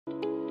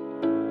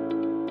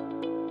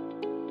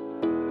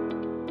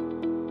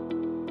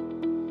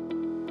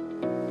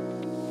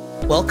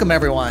Welcome,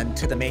 everyone,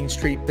 to the Main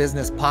Street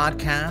Business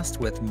Podcast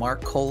with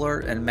Mark Kohler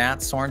and Matt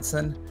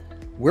Sorensen.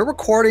 We're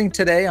recording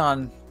today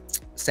on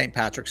St.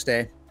 Patrick's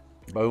Day.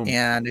 Boom.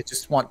 And I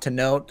just want to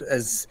note,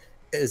 as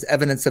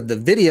evidence of the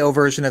video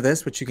version of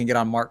this, which you can get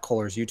on Mark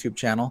Kohler's YouTube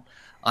channel,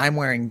 I'm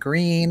wearing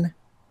green.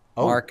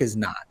 Oh, Mark is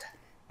not.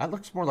 that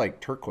looks more like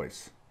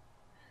turquoise.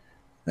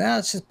 No,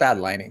 it's just bad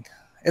lighting.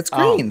 It's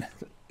green.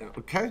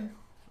 Okay.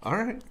 All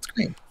right. It's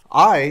green.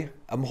 I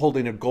am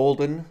holding a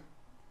golden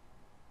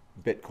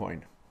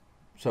Bitcoin.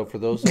 So for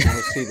those that want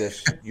to see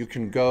this, you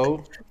can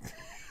go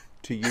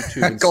to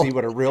YouTube and see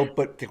what a real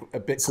Bitcoin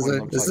looks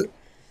like.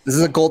 This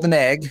is a golden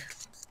egg,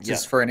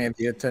 just Yeah. for any of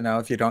you to know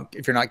if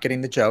you're not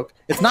getting the joke.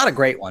 It's not a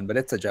great one, but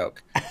it's a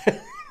joke.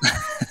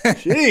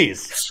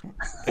 Jeez.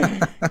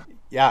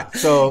 Yeah.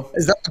 So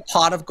Is that the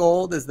pot of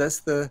gold? Is this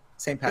the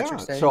St.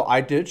 Patrick's Day? So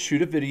I did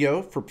shoot a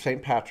video for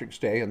St. Patrick's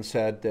Day and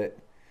said that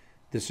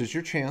this is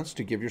your chance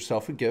to give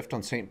yourself a gift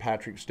on St.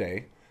 Patrick's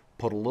Day.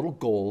 Put a little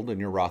gold in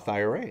your Roth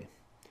IRA.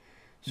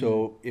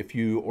 So if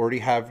you already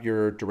have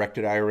your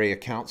directed IRA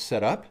account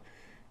set up,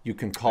 you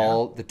can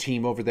call the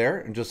team over there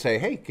and just say,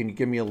 hey, can you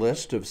give me a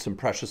list of some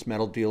precious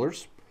metal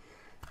dealers?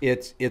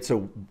 It's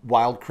a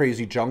wild,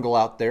 crazy jungle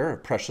out there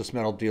of precious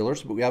metal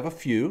dealers, but we have a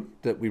few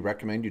that we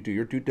recommend you do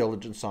your due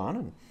diligence on,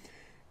 and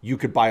you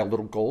could buy a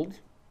little gold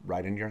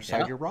right in your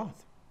side your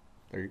Roth.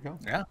 There you go.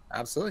 Yeah,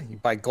 absolutely. You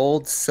buy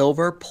gold,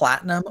 silver,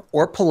 platinum,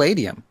 or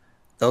palladium.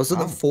 Those are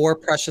the four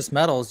precious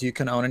metals you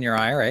can own in your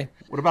IRA.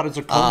 What about a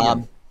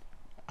zirconium?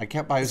 I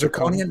can't buy a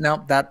Zirconium?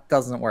 No, that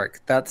doesn't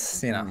work.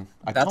 That's,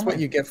 that's what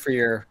you get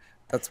for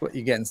that's what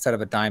you get instead of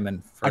a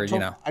diamond for,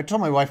 I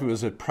told my wife it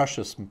was a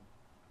precious stone.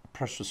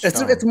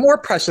 It's more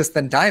precious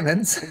than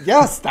diamonds.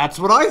 Yes, that's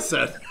what I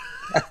said.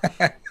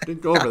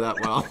 Didn't go over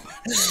that well.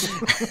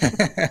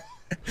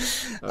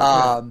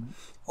 Okay.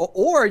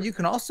 Or you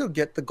can also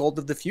get the gold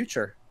of the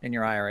future in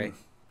your IRA.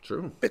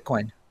 True.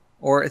 Bitcoin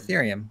or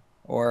Ethereum,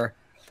 or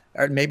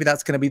maybe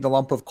that's going to be the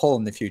lump of coal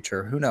in the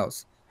future. Who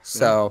knows?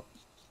 So,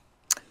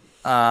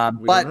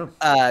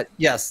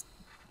 yes,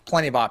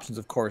 plenty of options,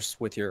 of course,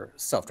 with your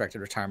self-directed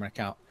retirement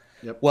account.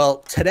 Yep. Well,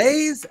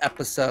 today's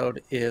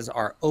episode is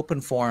our open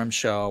forum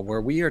show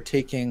where we are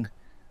taking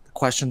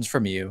questions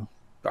from you,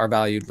 our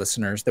valued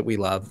listeners that we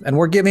love, and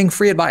we're giving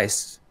free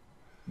advice.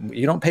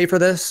 You don't pay for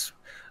this.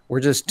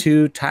 We're just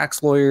two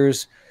tax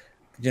lawyers,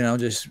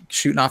 just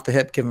shooting off the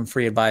hip, giving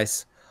free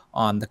advice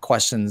on the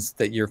questions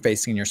that you're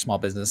facing in your small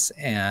business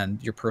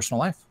and your personal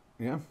life.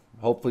 Yeah.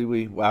 Hopefully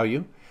we wow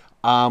you.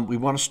 We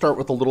want to start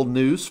with a little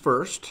news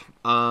first.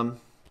 I've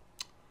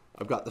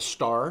got the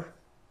star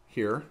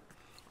here.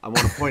 I want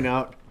to point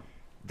out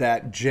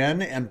that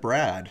Jen and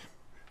Brad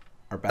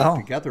are back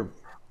together.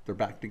 They're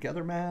back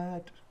together,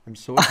 Matt. I'm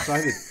so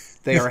excited.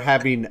 They are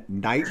having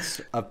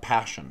Nights of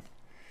Passion.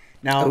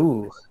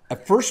 Now,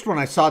 at first when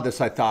I saw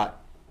this, I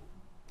thought,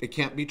 it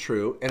can't be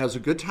true. And as a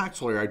good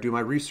tax lawyer, I do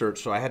my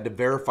research, so I had to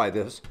verify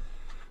this.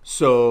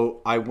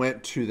 So I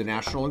went to the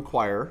National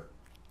Enquirer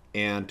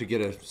and to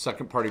get a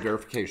second party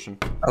verification.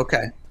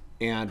 Okay.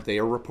 And they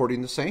are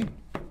reporting the same.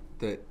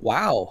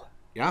 Wow.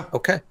 Yeah.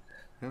 Okay.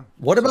 Yeah.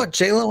 What about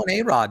J-Lo and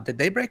A-Rod? Did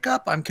they break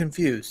up? I'm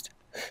confused.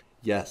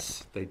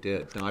 Yes, they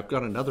did. Now I've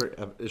got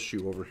another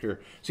issue over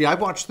here. See, I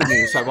watched the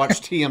news. I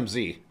watched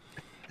TMZ.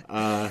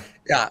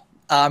 Yeah.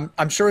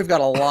 I'm sure we've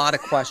got a lot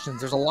of questions.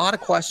 There's a lot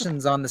of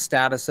questions on the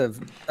status of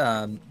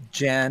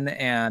Jen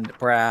and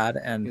Brad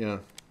and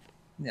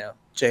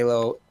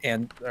J-Lo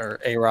or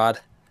A-Rod.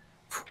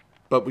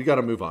 But we got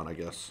to move on, I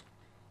guess.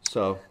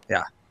 So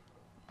yeah,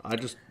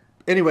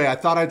 anyway, I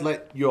thought I'd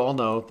let you all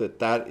know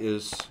that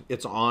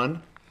it's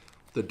on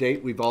the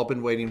date we've all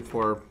been waiting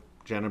for.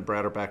 Jen and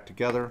Brad are back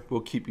together.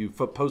 We'll keep you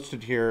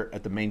posted here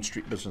at the Main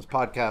Street Business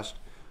Podcast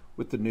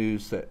with the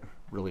news that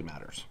really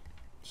matters.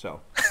 So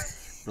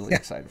really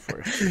excited for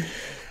you.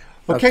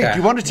 Okay. Do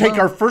you want to take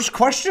our first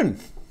question?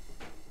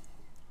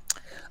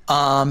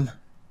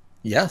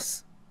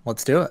 Yes,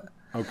 let's do it.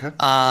 Okay.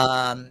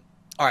 All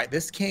right.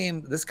 This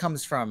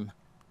comes from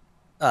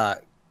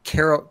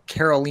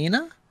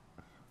Carolina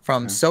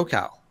from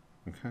SoCal.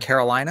 Okay.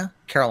 Carolina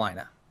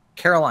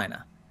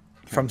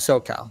from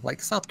SoCal,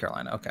 like South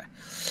Carolina. Okay.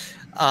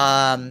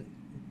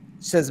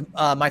 Says,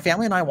 my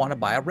family and I want to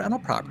buy a rental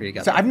property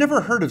together. So I've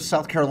never heard of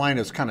South Carolina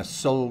as kind of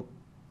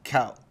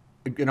SoCal.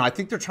 I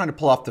think they're trying to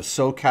pull off the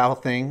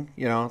SoCal thing,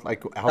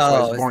 like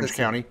Housewives of Orange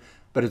County,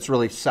 but it's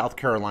really South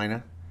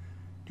Carolina.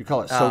 Do you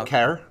call it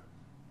SoCal?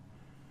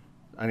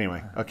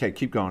 Anyway, okay,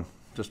 keep going.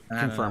 Just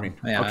confirming.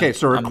 Yeah, okay,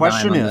 so her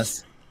question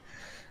is.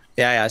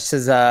 Yeah. She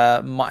says,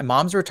 my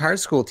mom's a retired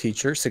school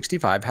teacher,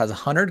 65, has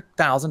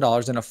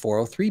 $100,000 in a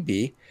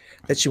 403B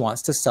that she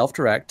wants to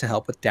self-direct to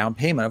help with down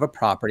payment of a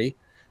property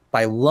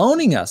by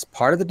loaning us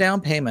part of the down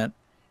payment,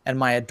 and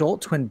my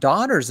adult twin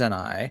daughters and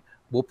I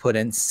will put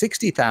in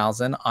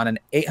 $60,000 on an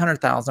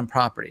 $800,000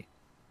 property.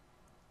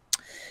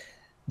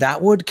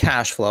 That would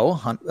cash flow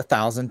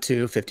 $1,000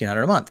 to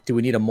 $1,500 a month. Do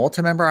we need a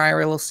multi-member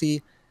IRA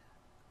LLC?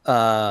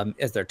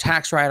 Is there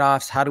tax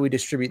write-offs? How do we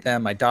distribute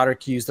them? My daughter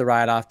can use the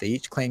write-off. They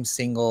each claim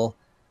single,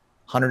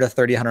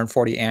 130,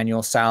 140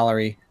 annual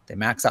salary. They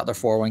max out their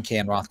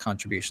 401k and Roth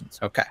contributions.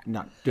 Okay.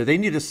 Now, do they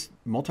need a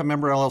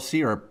multi-member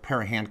LLC or a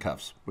pair of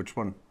handcuffs? Which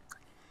one?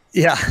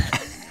 Yeah.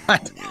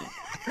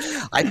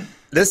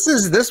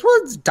 This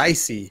one's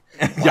dicey.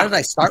 Why did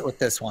I start with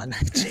this one?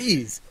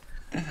 Jeez.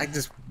 I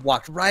just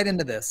walked right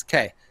into this.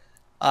 Okay.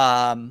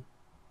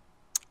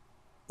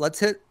 Let's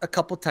hit a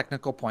couple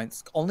technical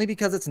points only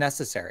because it's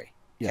necessary.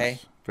 Okay.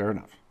 Yes, fair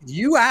enough.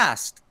 You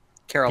asked,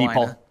 Carolina.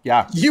 People.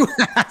 Yeah. You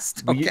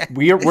asked. Okay.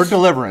 We're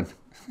delivering.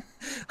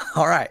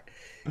 All right.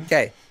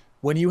 Okay.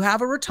 When you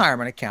have a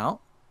retirement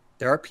account,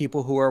 there are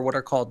people who are what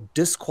are called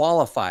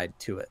disqualified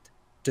to it,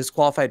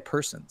 disqualified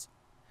persons.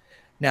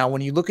 Now,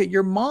 when you look at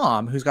your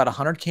mom, who's got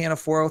 100K and a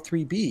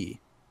 403B,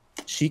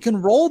 she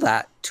can roll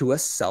that to a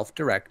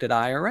self-directed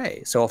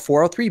IRA. So a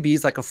 403B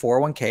is like a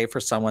 401k for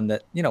someone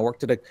that,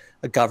 worked at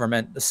a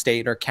government, a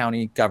state or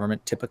county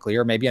government typically,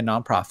 or maybe a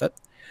nonprofit.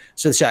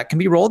 So that can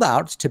be rolled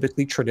out. It's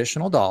typically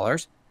traditional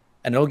dollars,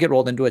 and it'll get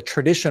rolled into a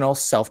traditional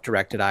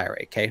self-directed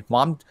IRA. Okay.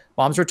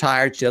 Mom's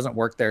retired. She doesn't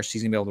work there.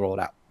 She's gonna be able to roll it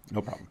out.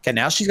 No problem. Okay.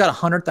 Now she's got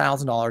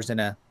 $100,000 in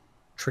a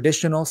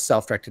traditional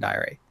self-directed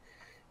IRA. And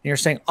you're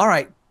saying, all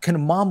right,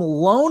 can mom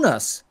loan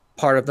us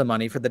part of the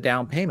money for the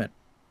down payment?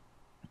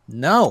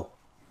 No,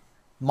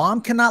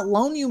 mom cannot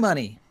loan you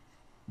money.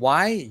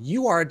 Why?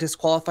 You are a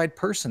disqualified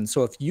person.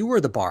 So if you were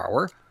the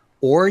borrower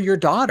or your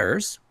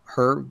daughters,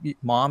 your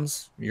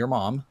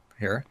mom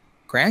here,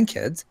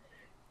 grandkids,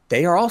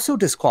 they are also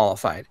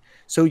disqualified.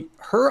 So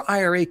her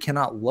IRA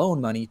cannot loan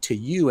money to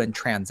you and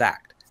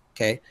transact.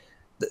 Okay.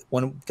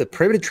 When the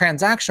prohibited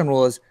transaction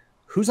rule is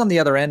who's on the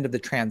other end of the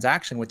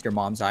transaction with your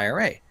mom's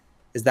IRA?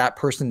 Is that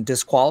person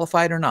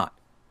disqualified or not?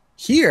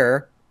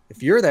 Here,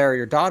 if you're there,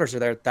 your daughters are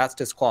there, that's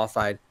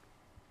disqualified.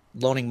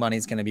 Loaning money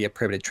is going to be a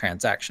prohibited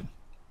transaction.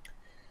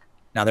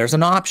 Now, there's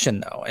an option,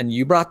 though, and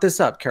you brought this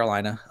up,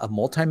 Carolina, a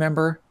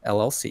multi-member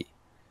LLC.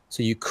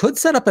 So you could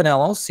set up an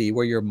LLC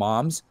where your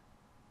mom's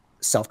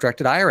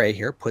self-directed IRA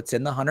here puts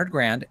in the 100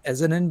 grand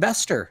as an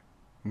investor,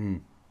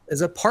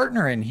 as a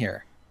partner in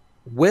here,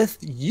 with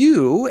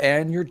you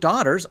and your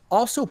daughters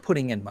also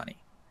putting in money.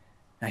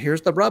 Now,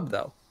 here's the rub,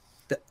 though.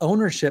 The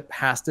ownership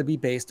has to be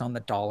based on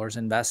the dollars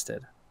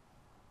invested.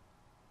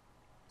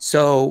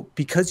 So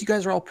because you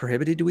guys are all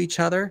prohibited to each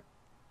other,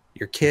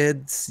 your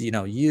kids,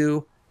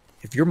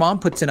 if your mom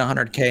puts in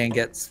 100K and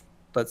gets,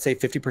 let's say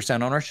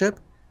 50% ownership,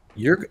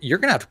 you're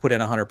going to have to put in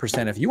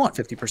 100% if you want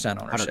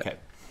 50% ownership. 100K.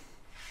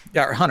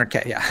 Yeah, or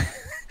 100K, yeah.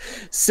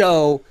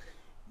 So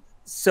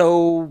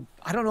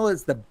I don't know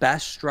it's the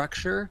best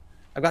structure.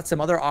 I've got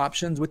some other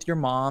options with your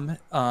mom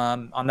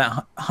on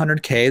that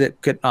 100K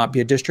that could not be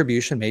a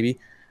distribution. Maybe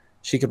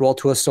she could roll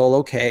to a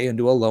solo K and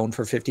do a loan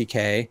for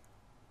 50K.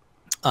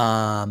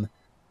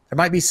 There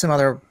might be some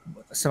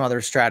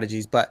other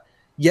strategies, but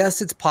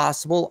yes, it's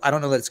possible. I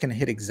don't know that it's going to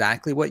hit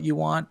exactly what you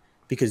want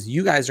because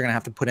you guys are going to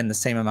have to put in the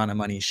same amount of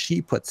money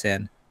she puts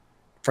in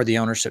for the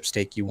ownership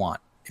stake you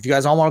want. If you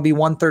guys all want to be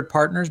 1/3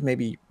 partners,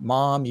 maybe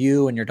mom,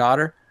 you, and your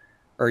daughter,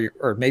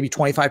 or maybe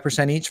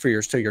 25% each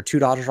so your two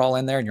daughters are all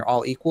in there and you're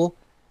all equal.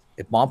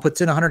 If mom puts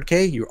in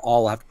 100K, you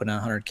all have to put in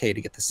 100K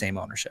to get the same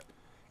ownership.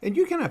 And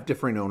you can have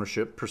differing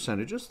ownership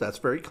percentages. That's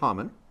very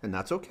common, and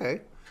that's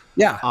okay.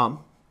 Yeah.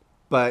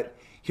 But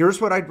here's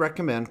what I'd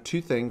recommend.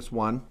 Two things.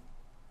 One,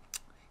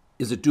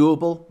 is it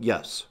doable?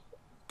 Yes.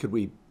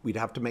 We'd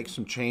have to make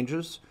some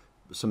changes,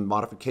 some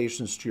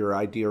modifications to your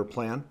idea or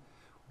plan.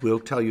 We'll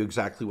tell you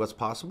exactly what's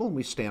possible, and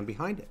we stand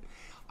behind it.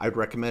 I'd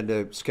recommend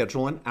to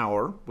schedule an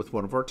hour with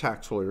one of our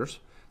tax lawyers.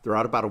 They're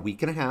out about a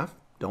week and a half.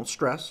 Don't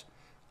stress.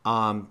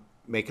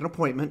 Make an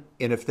appointment.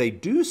 And if they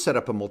do set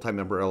up a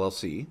multi-member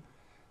LLC,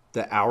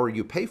 the hour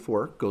you pay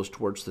for goes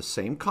towards the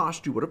same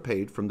cost you would have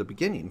paid from the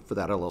beginning for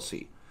that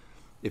LLC.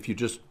 If you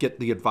just get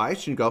the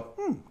advice and you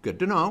go, good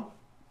to know,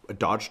 I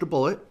dodged a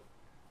bullet,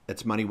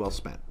 it's money well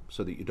spent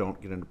so that you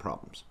don't get into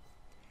problems.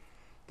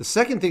 The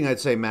second thing I'd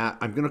say, Matt,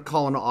 I'm going to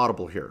call an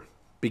audible here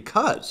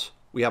because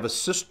we have a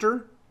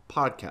sister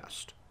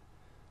podcast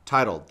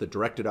titled the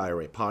Directed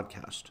IRA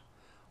Podcast.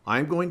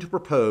 I'm going to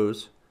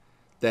propose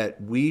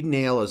that we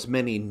nail as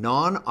many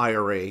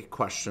non-IRA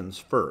questions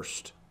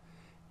first,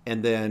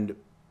 and then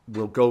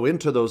we'll go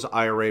into those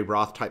IRA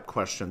Roth type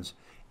questions,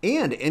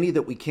 and any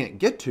that we can't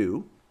get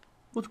to,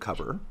 we'll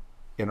cover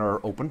in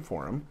our open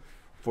forum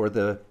for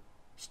the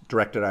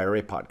Directed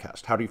IRA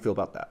Podcast. How do you feel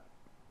about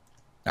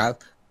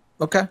that?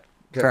 Okay.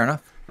 Fair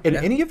enough. And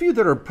any of you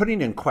that are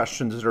putting in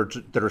questions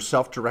that are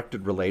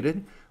self-directed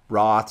related,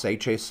 Roths,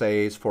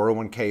 HSAs,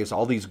 401ks,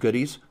 all these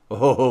goodies,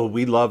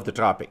 we love the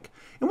topic.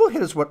 And we'll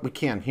hit as what we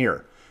can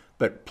here.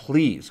 But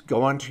please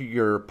go onto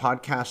your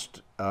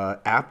podcast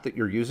app that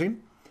you're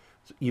using,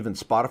 even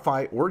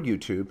Spotify or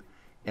YouTube,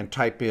 and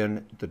type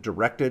in the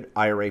Directed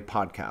IRA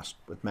Podcast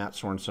with Matt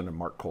Sorensen and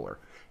Mark Kohler,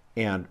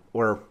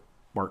 or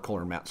Mark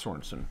Kohler and Matt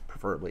Sorensen,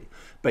 preferably.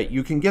 But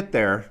you can get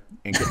there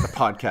and get the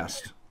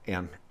podcast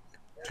and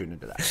tune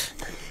into that.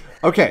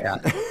 Okay. Yeah.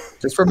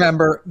 Just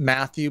remember,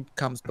 Matthew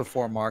comes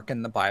before Mark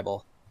in the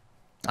Bible.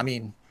 I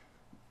mean,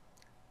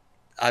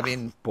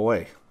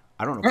 boy,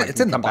 I don't know if I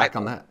can come back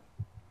on that.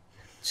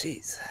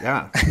 Jeez.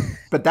 Yeah.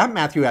 But that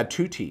Matthew had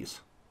two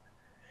T's.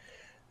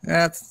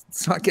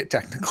 Let's not get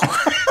technical.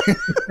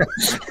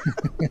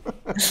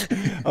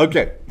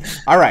 Okay.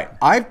 All right.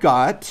 I've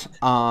got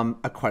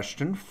a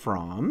question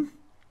from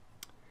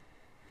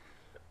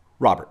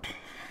Robert,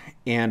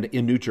 and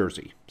in New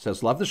Jersey.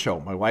 Says, love the show.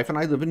 My wife and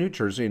I live in New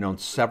Jersey and own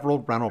several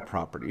rental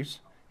properties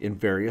in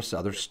various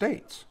other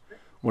states.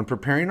 When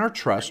preparing our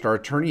trust, our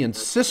attorney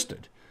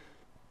insisted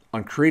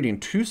on creating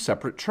 2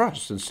 separate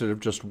trusts instead of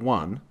just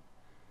one.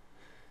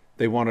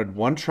 They wanted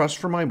one trust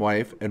for my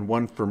wife and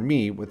one for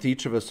me, with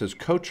each of us as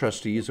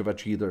co-trustees of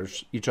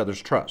each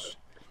other's trust.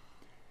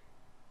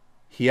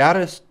 He had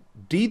us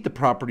deed the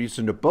properties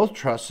into both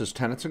trusts as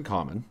tenants in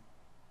common.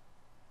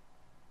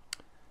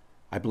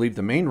 I believe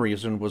the main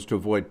reason was to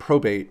avoid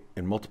probate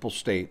in multiple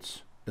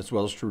states, as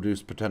well as to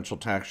reduce potential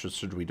taxes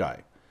should we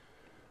die.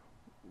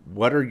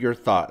 What are your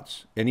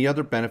thoughts? Any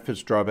other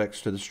benefits,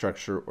 drawbacks to the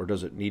structure, or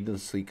does it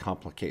needlessly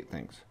complicate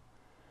things?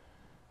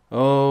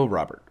 Oh,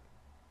 Robert.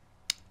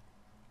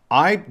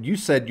 You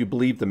said you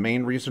believe the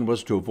main reason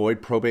was to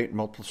avoid probate in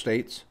multiple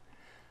states.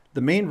 The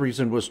main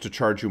reason was to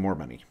charge you more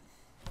money.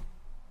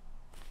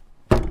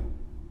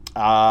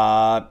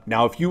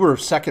 Now, if you were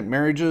second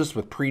marriages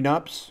with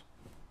prenups,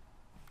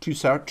 2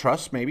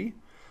 trusts maybe.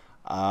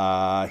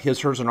 His,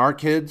 hers, and our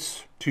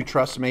kids, 2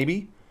 trusts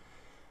maybe.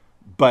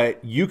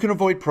 But you can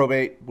avoid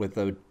probate with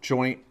a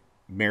joint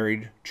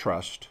married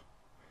trust.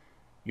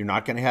 You're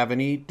not going to have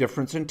any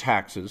difference in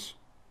taxes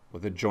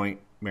with a joint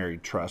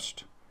married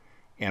trust.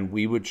 And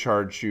we would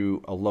charge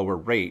you a lower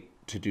rate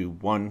to do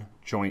one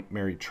joint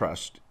married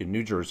trust in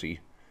New Jersey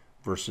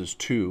versus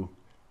 2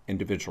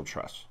 individual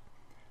trusts.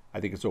 I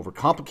think it's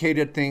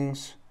overcomplicated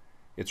things.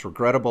 It's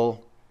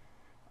regrettable.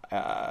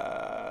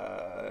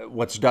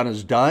 What's done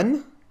is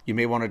done. You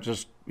may want to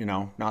just,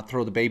 not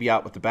throw the baby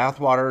out with the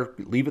bathwater,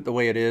 leave it the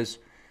way it is.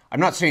 I'm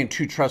not saying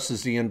 2 trusts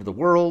is the end of the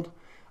world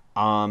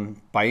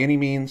by any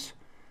means,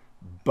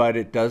 but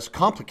it does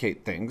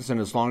complicate things. And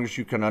as long as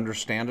you can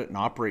understand it and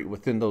operate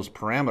within those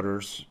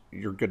parameters,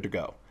 you're good to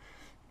go.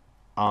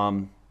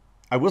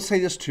 I will say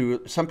this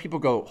too. Some people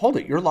go, hold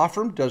it, your law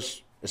firm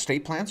does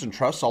estate plans and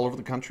trusts all over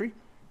the country?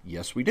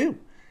 Yes, we do.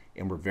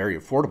 And we're very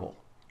affordable,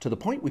 to the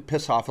point we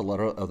piss off a lot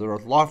of other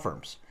law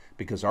firms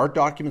because our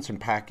documents and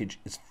package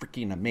is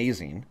freaking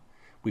amazing.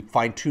 We've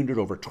fine-tuned it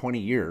over 20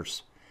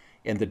 years.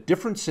 And the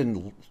difference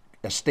in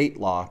estate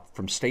law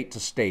from state to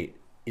state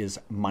is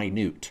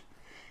minute.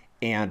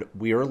 And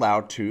we are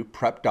allowed to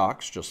prep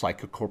docs just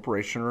like a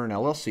corporation or an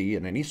LLC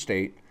in any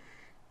state.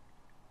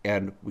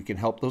 And we can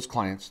help those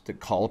clients that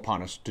call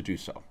upon us to do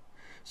so.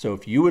 So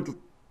if you would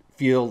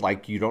feel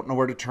like you don't know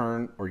where to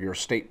turn, or your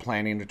estate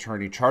planning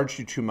attorney charged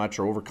you too much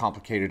or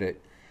overcomplicated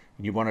it,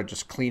 and you want to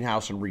just clean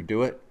house and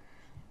redo it,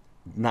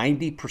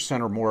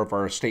 90% or more of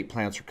our estate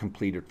plans are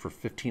completed for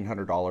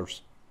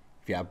 $1,500.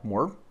 If you have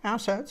more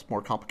assets,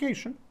 more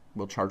complication,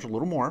 we'll charge a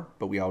little more,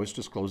 but we always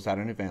disclose that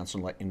in advance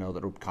and let you know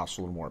that it would cost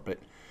a little more. But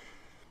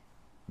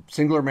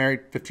single or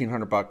married,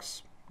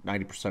 $1,500,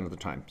 90% of the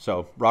time.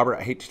 So, Robert,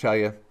 I hate to tell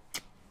you,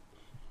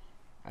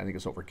 I think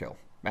it's overkill.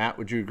 Matt,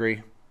 would you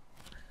agree?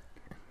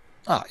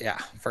 Oh, yeah,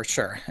 for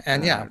sure.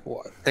 And yeah,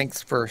 well,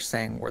 thanks for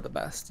saying we're the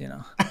best,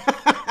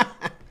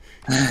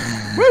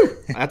 Woo!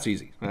 That's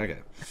easy. Okay.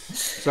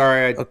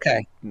 Sorry.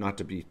 Okay. Not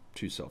to be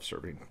too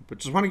self-serving, but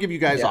just want to give you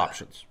guys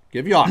options.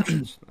 Give you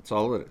options. That's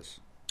all it is.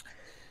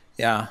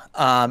 Yeah.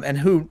 And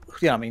who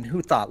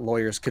thought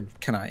lawyers could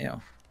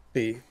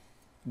be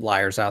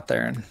liars out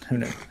there? And who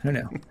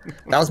knew?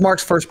 That was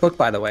Mark's first book,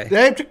 by the way.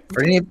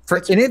 For any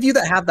of you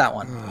that have that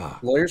one,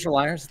 Lawyers Are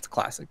Liars, it's a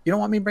classic. You don't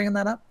want me bringing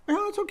that up?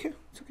 No, it's okay.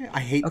 It's okay. I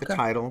hate the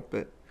title,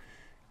 but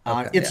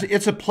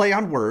it's a play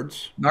on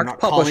words. Mark's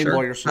publisher,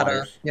 lawyers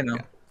liars.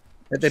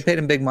 They paid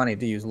him big money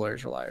to use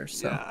Lawyers Are Liars.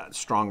 So. Yeah,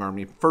 strong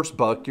army. First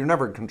book, you're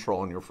never in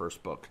control in your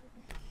first book.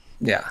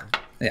 Yeah.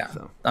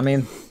 So. I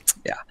mean,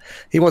 yeah,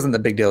 he wasn't the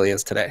big deal he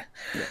is today.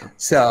 Yeah.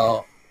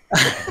 So,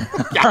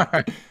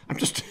 yeah, I'm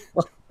just.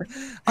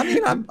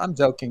 I'm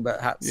joking,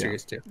 but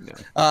serious too.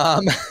 Yeah.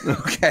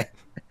 Okay.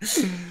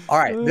 All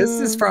right. This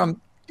is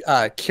from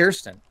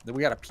Kirsten.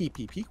 We got a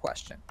PPP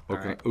question.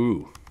 Okay. Right.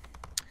 Ooh.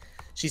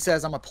 She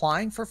says, I'm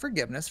applying for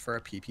forgiveness for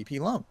a PPP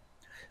loan.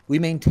 We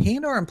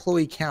maintained our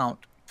employee count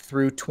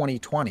through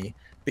 2020,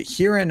 but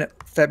here in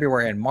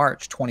February and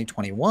March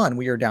 2021,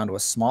 we are down to a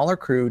smaller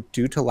crew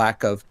due to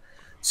lack of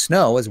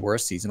snow, as we're a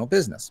seasonal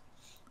business.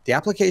 The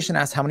application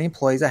asks how many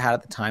employees I had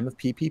at the time of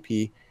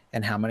PPP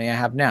and how many I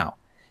have now.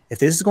 If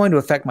this is going to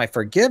affect my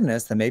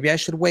forgiveness, then maybe I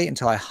should wait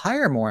until I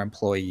hire more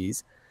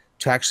employees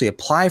to actually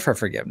apply for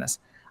forgiveness.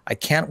 I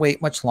can't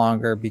wait much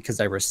longer because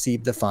I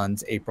received the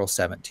funds April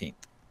 17th.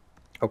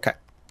 Okay.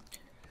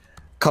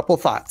 Couple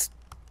thoughts.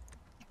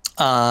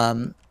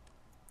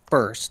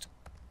 First,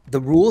 the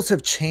rules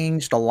have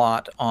changed a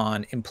lot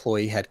on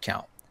employee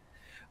headcount.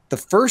 The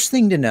first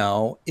thing to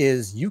know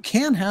is you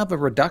can have a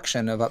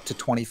reduction of up to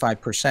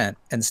 25%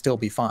 and still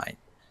be fine.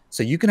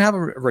 So you can have a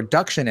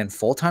reduction in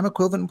full-time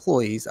equivalent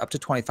employees up to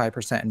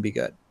 25% and be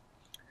good.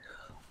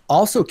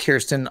 Also,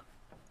 Kirsten,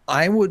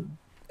 I would,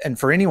 and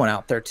for anyone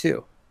out there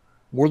too,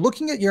 we're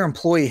looking at your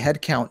employee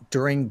headcount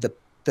during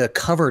the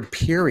covered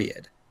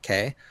period.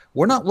 Okay.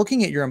 We're not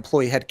looking at your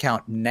employee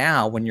headcount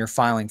now when you're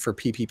filing for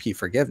PPP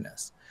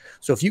forgiveness.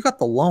 So if you got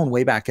the loan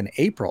way back in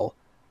April,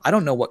 I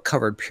don't know what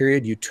covered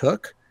period you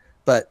took,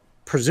 but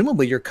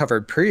presumably your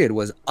covered period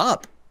was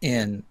up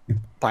in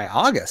by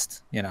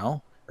August,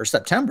 or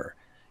September.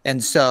 And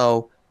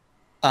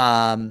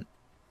um,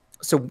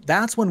 so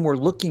that's when we're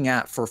looking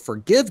at for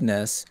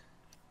forgiveness,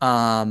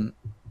 um,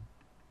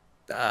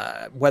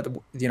 whether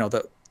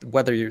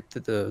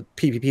the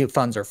PPP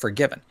funds are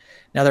forgiven.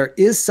 Now, there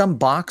is some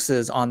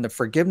boxes on the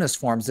forgiveness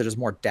forms that is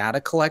more data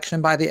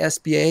collection by the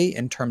SBA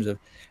in terms of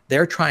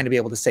they're trying to be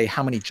able to say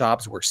how many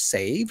jobs were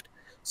saved.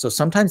 So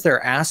sometimes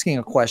they're asking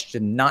a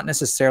question not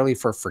necessarily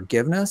for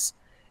forgiveness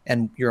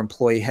and your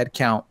employee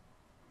headcount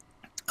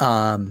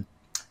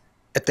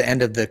at the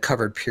end of the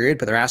covered period,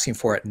 but they're asking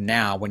for it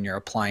now when you're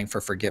applying for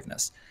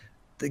forgiveness.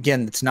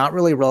 Again, it's not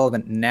really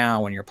relevant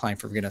now when you're applying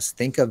for forgiveness.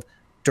 Think of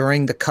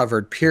during the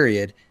covered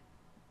period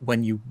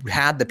when you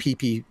had the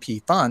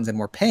PPP funds and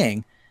were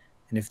paying,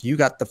 and if you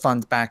got the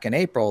funds back in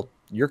April,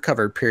 your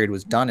covered period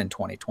was done in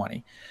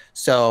 2020.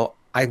 So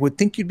I would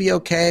think you'd be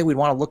okay. We'd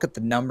want to look at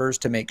the numbers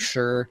to make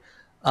sure,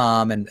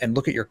 and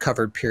look at your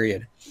covered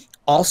period.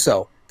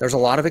 Also, there's a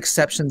lot of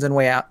exceptions and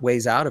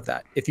ways out of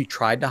that. If you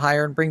tried to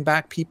hire and bring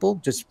back people,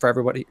 just for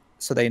everybody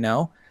so they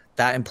know,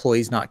 that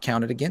employee's not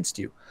counted against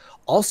you.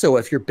 Also,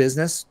 if your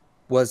business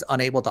was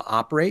unable to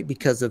operate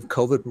because of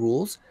COVID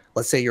rules,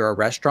 let's say you're a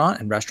restaurant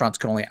and restaurants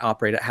can only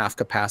operate at half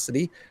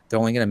capacity, they're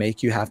only going to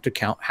make you have to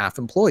count half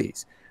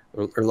employees.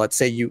 Or let's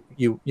say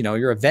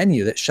you're a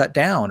venue that shut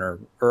down or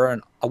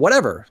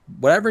whatever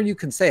you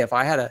can say. If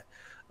I had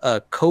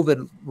a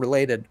COVID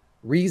related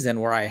reason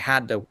where I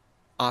had to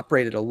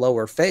operate at a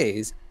lower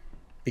phase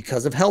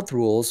because of health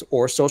rules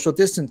or social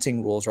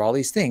distancing rules or all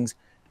these things,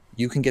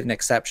 you can get an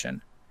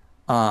exception.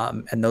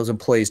 And those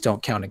employees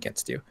don't count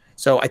against you.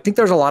 So I think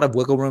there's a lot of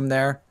wiggle room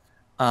there.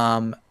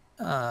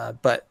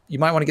 But you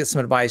might want to get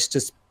some advice,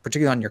 just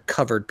particularly on your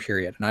covered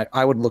period. And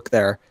I would look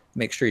there,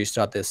 make sure you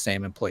still have the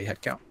same employee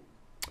headcount.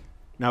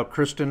 Now,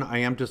 Kristen, I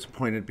am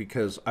disappointed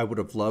because I would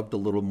have loved a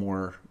little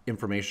more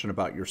information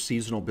about your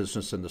seasonal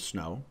business in the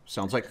snow.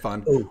 Sounds like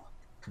fun. Ooh.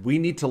 We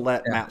need to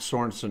let Matt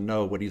Sorensen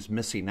know what he's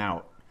missing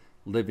out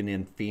living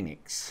in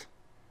Phoenix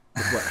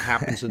with what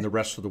happens in the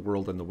rest of the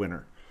world in the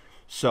winter.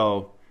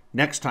 So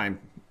next time,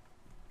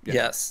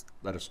 yes,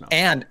 let us know.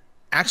 And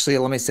actually,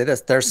 let me say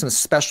this. There's some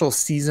special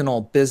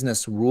seasonal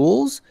business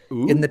rules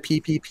in the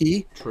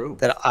PPP. True.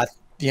 That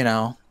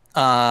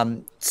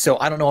so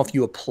I don't know if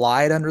you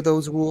applied under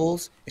those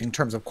rules in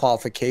terms of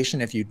qualification.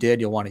 If you did,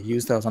 you'll want to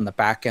use those on the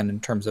back end in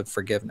terms of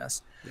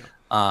forgiveness.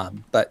 Yeah.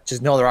 But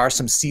just know there are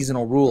some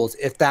seasonal rules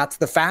if that's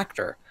the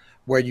factor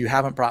where you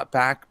haven't brought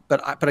back.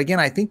 But again,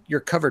 I think your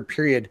covered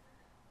period,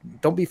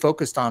 don't be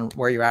focused on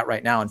where you're at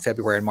right now in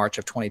February and March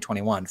of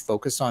 2021.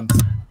 Focus on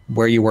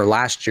where you were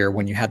last year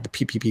when you had the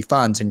PPP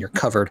funds and your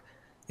covered,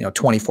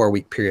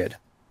 24-week period.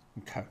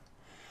 Okay.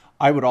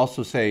 I would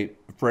also say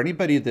for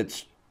anybody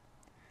that's,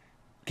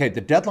 okay,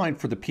 the deadline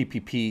for the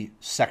PPP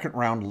second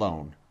round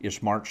loan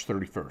is March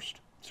 31st.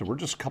 So we're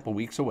just a couple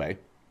weeks away.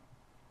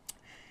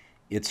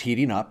 It's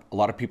heating up. A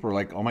lot of people are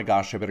like, oh my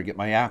gosh, I better get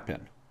my app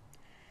in.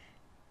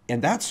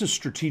 And that's a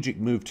strategic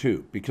move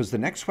too, because the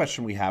next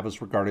question we have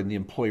is regarding the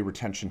employee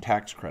retention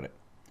tax credit.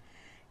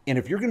 And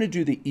if you're going to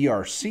do the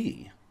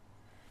ERC,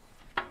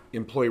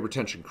 employee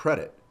retention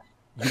credit,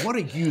 you want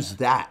to use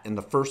that in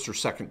the first or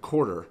second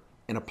quarter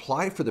and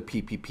apply for the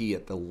PPP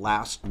at the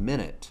last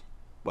minute.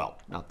 Well,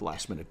 not the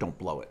last minute, don't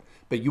blow it.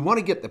 But you want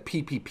to get the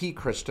PPP,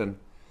 Kristen,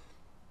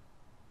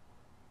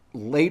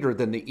 later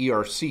than the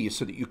ERC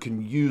so that you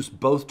can use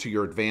both to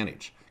your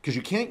advantage. Because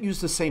you can't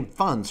use the same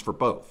funds for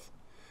both.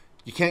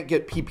 You can't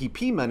get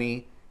PPP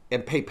money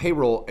and pay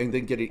payroll and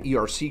then get an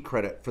ERC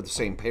credit for the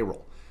same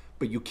payroll.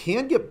 But you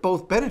can get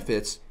both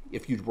benefits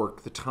if you'd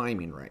work the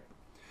timing right.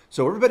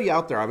 So everybody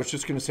out there, I was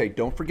just going to say,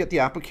 don't forget the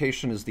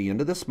application is the end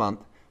of this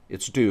month.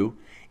 It's due.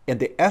 And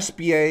the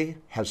SBA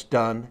has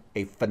done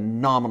a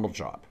phenomenal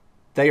job.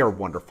 They are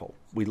wonderful.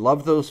 We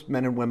love those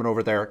men and women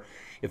over there.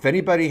 If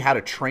anybody had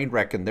a train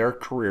wreck in their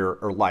career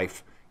or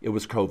life, it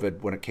was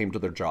COVID when it came to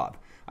their job.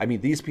 I mean,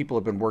 these people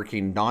have been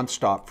working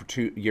nonstop for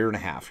 2 years and a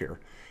half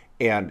here.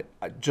 And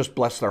just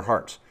bless their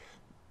hearts.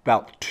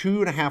 About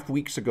 2.5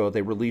 weeks ago,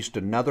 they released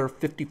another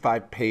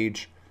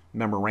 55-page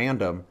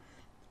memorandum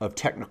of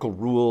technical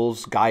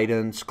rules,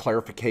 guidance,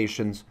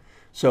 clarifications.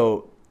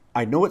 So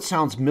I know it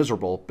sounds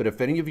miserable, but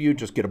if any of you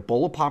just get a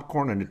bowl of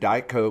popcorn and a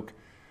Diet Coke,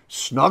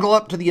 snuggle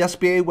up to the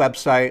SBA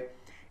website,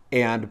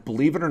 and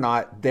believe it or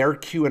not, their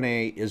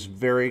Q&A is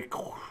very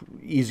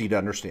easy to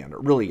understand. It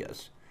really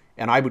is.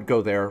 And I would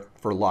go there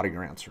for a lot of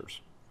your answers.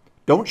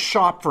 Don't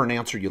shop for an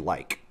answer you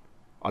like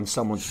on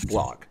someone's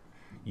blog.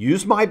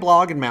 Use my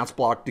blog and Matt's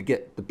blog to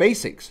get the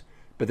basics,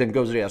 but then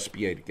go to the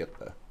SBA to get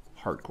the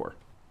hardcore.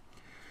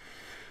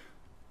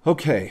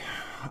 Okay.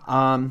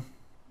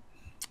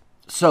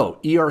 So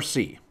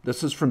ERC,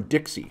 this is from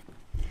Dixie.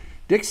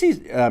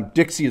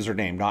 Dixie is her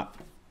name, not,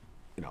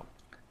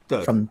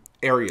 the from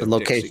area the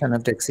location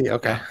of Dixie.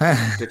 Okay.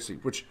 Dixie,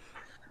 which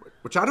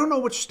which I don't know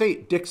which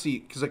state Dixie,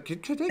 because it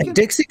could take And it.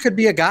 Dixie could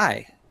be a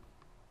guy.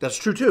 That's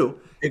true too.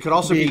 It could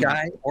also Be be a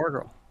guy or a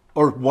girl.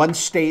 or one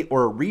state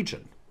or a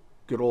region.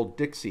 Good old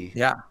Dixie.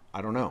 Yeah.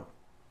 I don't know.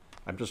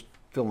 I'm just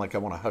feeling like I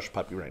want a hush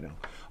puppy right now.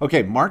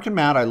 Okay, Mark and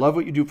Matt, I love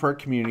what you do for our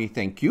community.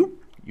 Thank you.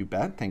 You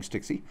bet. Thanks,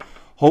 Dixie.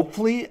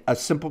 Hopefully, a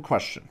simple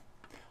question.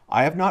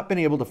 I have not been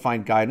able to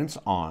find guidance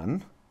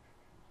on,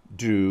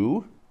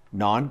 do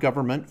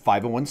non-government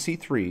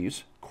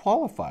 501c3s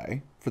qualify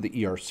for the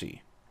ERC?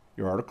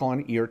 Your article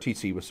on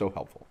ERTC was so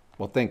helpful.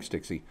 Well, thanks,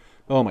 Dixie.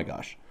 Oh my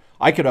gosh.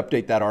 I could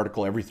update that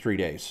article every 3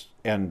 days,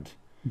 and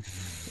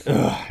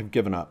I've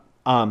given up.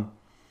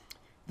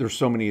 There's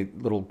so many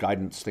little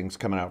guidance things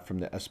coming out from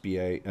the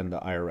SBA and the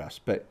IRS.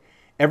 But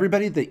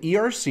everybody, the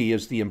ERC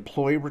is the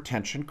Employee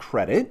Retention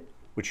Credit,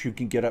 which you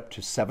can get up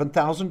to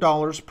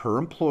 $7,000 per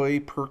employee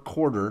per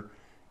quarter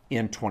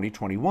in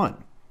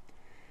 2021.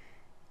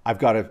 I've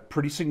got a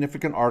pretty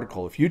significant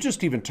article. If you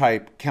just even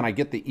type, can I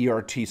get the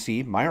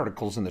ERTC? My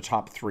article's in the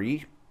top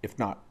 3, if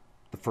not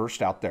the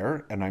first out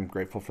there, and I'm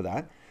grateful for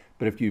that.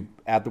 But if you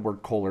add the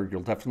word Kohler,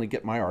 you'll definitely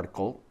get my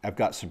article. I've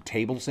got some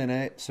tables in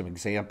it, some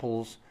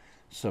examples,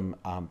 some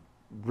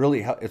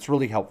it's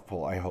really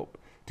helpful, I hope,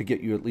 to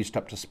get you at least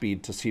up to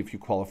speed to see if you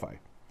qualify.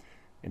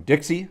 And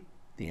Dixie,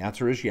 the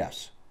answer is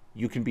yes.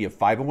 You can be a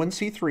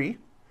 501c3,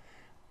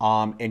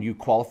 and you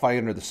qualify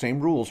under the same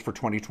rules for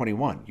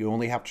 2021. You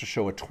only have to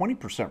show a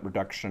 20%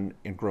 reduction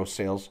in gross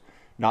sales,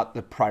 not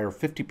the prior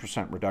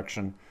 50%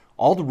 reduction.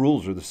 All the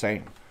rules are the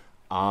same.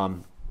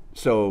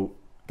 So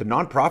the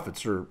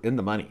nonprofits are in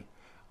the money.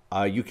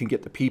 You can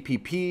get the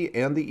PPP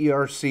and the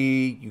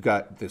ERC. You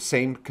got the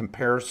same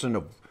comparison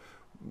of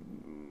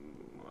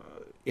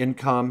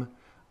income.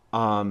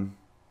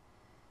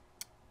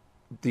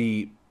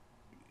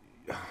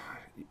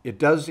 It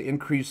does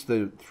increase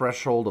the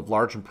threshold of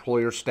large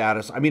employer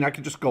status. I mean, I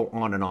could just go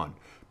on and on,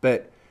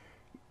 but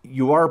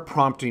you are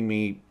prompting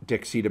me,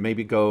 Dixie, to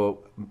maybe go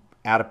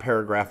add a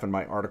paragraph in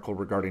my article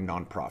regarding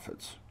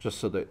nonprofits, just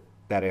so that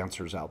that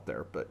answer's out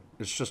there. But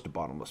it's just a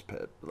bottomless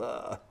pit.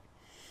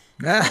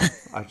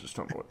 I just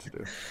don't know what to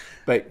do.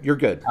 But you're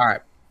good. All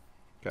right.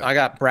 Okay. I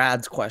got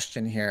Brad's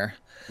question here.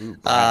 Ooh,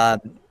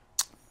 Brad.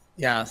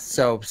 Yeah.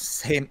 So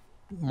say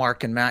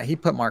Mark and Matt. He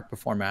put Mark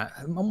before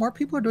Matt. More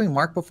people are doing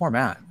Mark before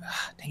Matt.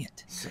 Dang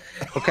it.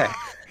 Okay.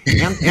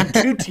 and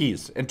two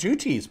T's. And two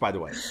T's, by the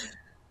way.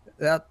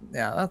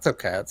 That's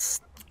okay.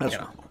 That's you know.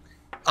 Normal.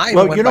 I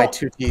Well, went by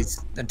 2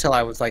 T's until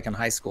I was like in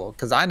high school,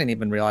 because I didn't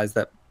even realize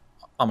that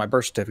on my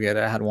birth certificate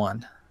I had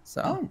one.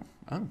 So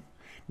Oh.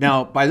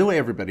 Now, by the way,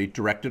 everybody,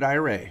 directed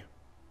IRA,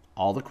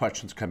 all the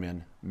questions come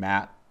in.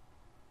 Matt,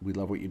 we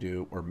love what you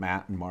do, or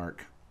Matt and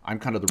Mark. I'm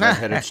kind of the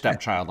redheaded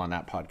stepchild on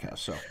that podcast,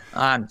 so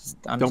I'm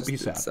don't be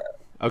sad.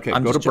 Okay,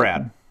 I'm go to just joking.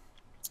 Brad.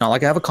 It's not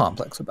like I have a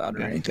complex about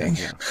it or anything.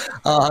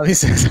 Yeah. He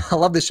says, I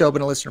love the show,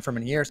 been a listener for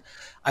many years.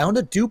 I owned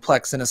a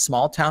duplex in a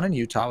small town in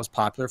Utah. It was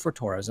popular for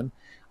tourism.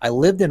 I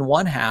lived in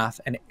one half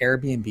and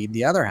Airbnb'd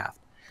the other half.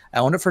 I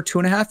owned it for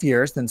 2.5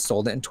 years, then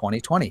sold it in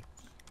 2020.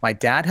 My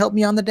dad helped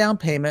me on the down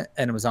payment,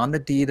 and it was on the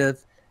deed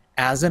of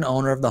as an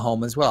owner of the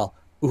home as well.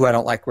 Ooh, I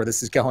don't like where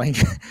this is going.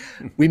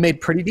 We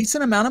made pretty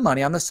decent amount of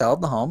money on the sale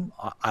of the home.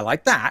 I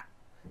like that.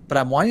 But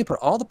I'm wanting to put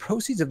all the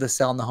proceeds of the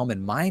sale in the home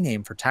in my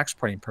name for tax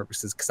reporting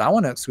purposes, because I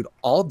want to exclude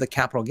all of the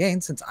capital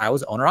gains since I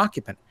was owner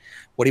occupant.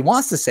 What he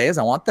wants to say is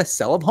I want the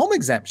sale of home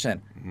exemption,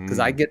 because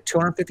I get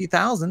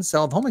 $250,000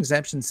 sale of home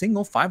exemption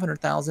single,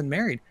 $500,000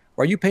 married,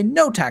 where you pay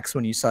no tax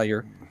when you sell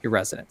your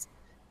residence.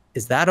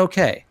 Is that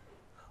okay?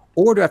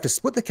 Or do I have to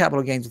split the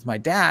capital gains with my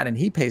dad and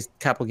he pays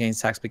capital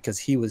gains tax because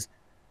he was,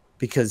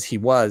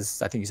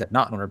 I think you said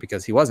not an owner,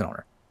 because he was an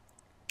owner.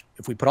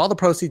 If we put all the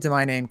proceeds in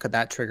my name, could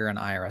that trigger an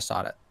IRS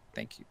audit?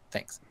 Thank you.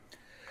 Thanks.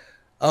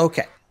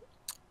 Okay.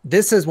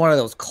 This is one of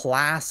those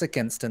classic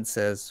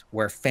instances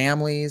where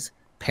families,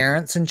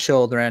 parents, and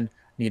children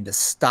need to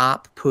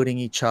stop putting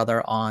each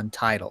other on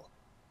title.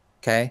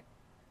 Okay.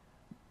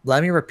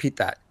 Let me repeat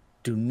that.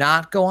 Do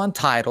not go on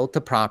title to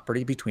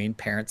property between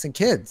parents and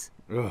kids.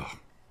 Ugh.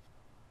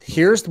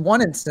 Here's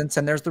one instance,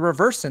 and there's the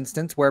reverse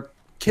instance where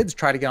kids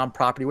try to get on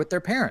property with their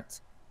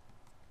parents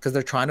because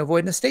they're trying to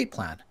avoid an estate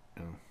plan.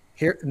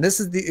 Here, and this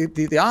is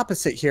the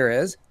opposite here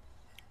is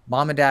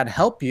mom and dad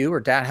help you, or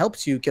dad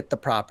helps you get the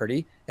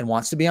property and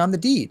wants to be on the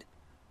deed.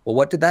 Well,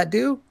 what did that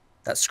do?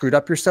 That screwed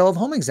up your sale of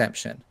home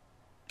exemption.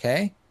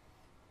 Okay.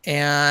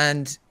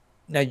 And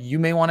now you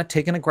may want to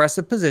take an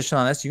aggressive position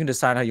on this. You can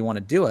decide how you want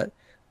to do it,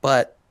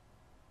 but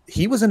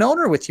he was an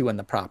owner with you in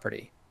the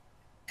property.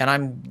 And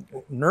I'm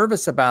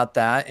nervous about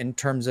that in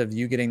terms of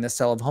you getting the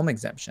sale of home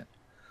exemption.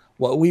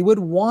 What we would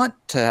want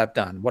to have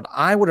done, what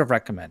I would have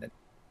recommended,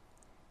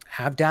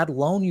 have dad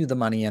loan you the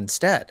money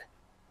instead.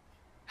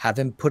 Have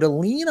him put a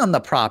lien on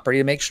the property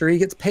to make sure he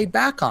gets paid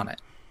back on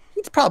it.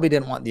 He probably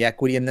didn't want the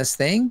equity in this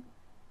thing.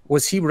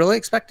 Was he really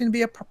expecting to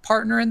be a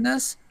partner in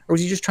this? Or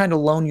was he just trying to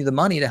loan you the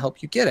money to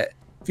help you get it?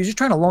 If he's just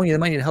trying to loan you the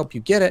money to help you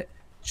get it,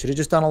 should have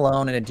just done a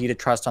loan and a deed of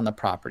trust on the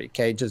property.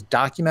 Okay, just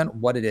document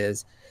what it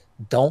is.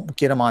 Don't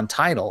get him on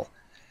title,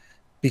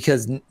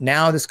 because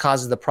now this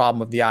causes the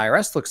problem of the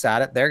IRS looks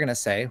at it. They're going to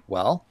say,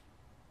 well,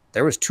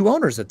 there was two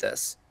owners of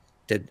this.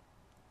 Did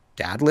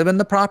dad live in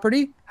the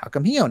property? How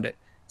come he owned it?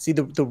 See,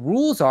 the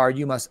rules are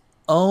you must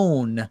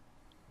own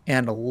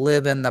and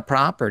live in the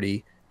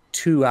property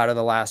 2 out of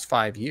the last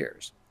 5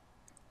 years.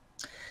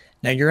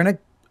 Now you're in an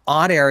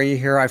odd area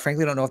here. I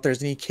frankly don't know if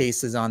there's any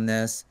cases on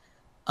this.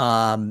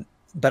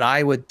 But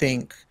I would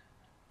think,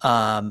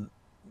 I'm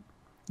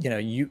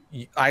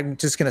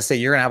just going to say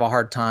you're going to have a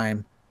hard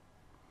time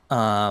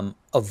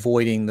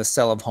avoiding the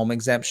sale of home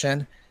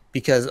exemption,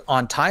 because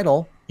on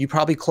title, you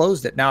probably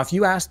closed it. Now, if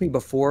you asked me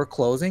before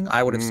closing,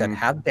 I would have said,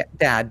 have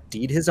dad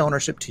deed his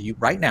ownership to you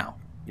right now.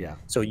 Yeah.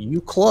 So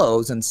you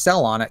close and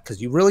sell on it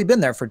because you've really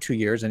been there for 2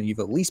 years and you've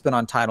at least been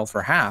on title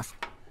for half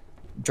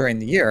during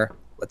the year.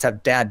 Let's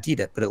have dad deed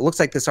it. But it looks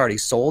like this already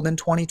sold in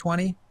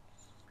 2020.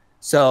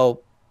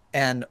 So,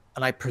 and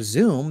I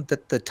presume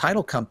that the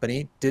title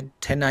company did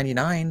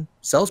 1099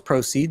 sales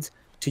proceeds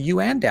to you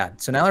and dad.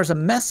 So now there's a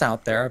mess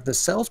out there of the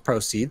sales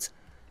proceeds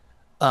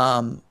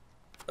of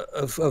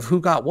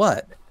who got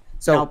what.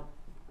 So now,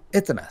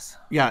 it's a mess.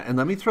 Yeah. And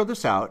let me throw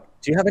this out.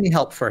 Do you have any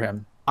help for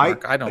him?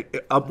 Mark? I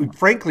don't.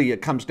 Frankly,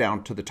 it comes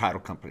down to the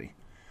title company.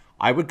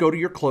 I would go to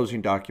your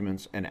closing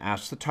documents and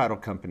ask the title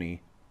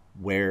company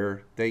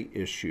where they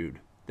issued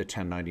the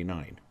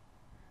 1099.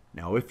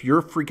 Now, if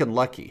you're freaking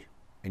lucky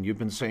and you've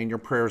been saying your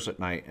prayers at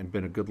night and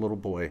been a good little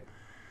boy,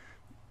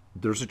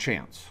 there's a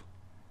chance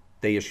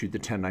they issued the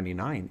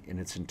 1099 in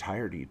its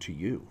entirety to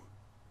you.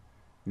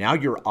 Now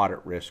your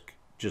audit risk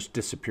just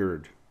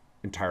disappeared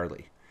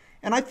entirely.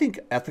 And I think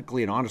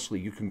ethically and honestly,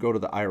 you can go to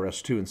the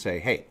IRS too and say,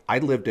 hey, I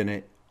lived in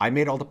it. I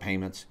made all the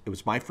payments. It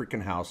was my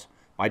freaking house.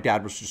 My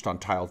dad was just on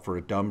title for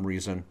a dumb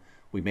reason.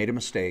 We made a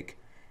mistake.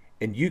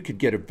 And you could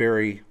get a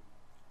very,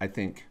 I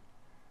think,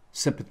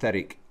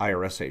 sympathetic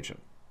IRS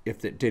agent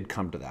if it did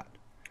come to that.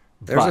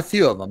 There's a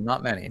few of them,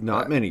 not many.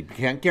 Not many. You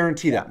can't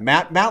guarantee that.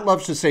 Matt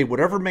loves to say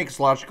whatever makes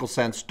logical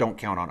sense, don't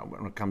count on it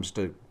when it comes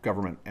to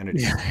government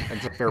entities. Yeah.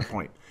 That's a fair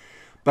point.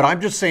 But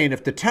I'm just saying,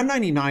 if the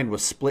 1099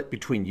 was split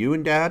between you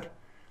and dad,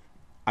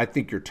 I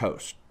think you're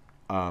toast.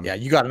 Yeah,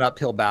 you got an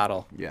uphill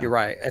battle. Yeah. You're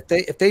right.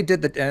 If they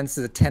did and it's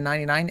the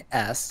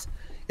 1099-S,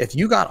 if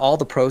you got all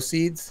the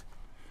proceeds,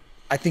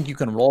 I think you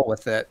can roll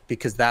with it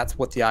because that's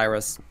what the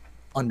IRS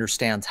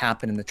understands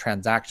happened in the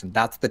transaction.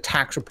 That's the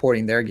tax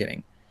reporting they're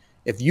getting.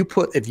 If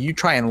you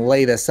try and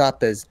lay this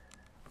up as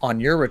on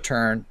your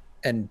return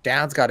and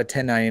dad's got a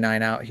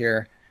 1099 out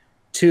here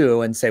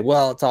too and say,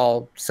 well, it's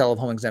all sale of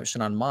home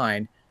exemption on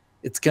mine,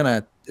 it's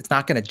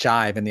not gonna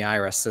jive in the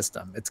IRS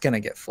system. It's gonna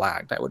get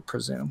flagged, I would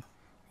presume.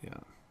 Yeah.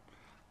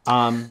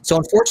 So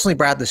unfortunately,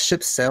 Brad, the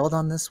ship sailed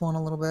on this one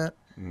a little bit.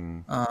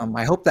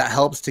 I hope that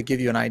helps to give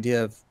you an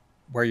idea of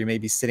where you may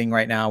be sitting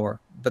right now,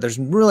 but there's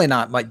really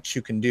not much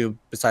you can do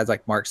besides,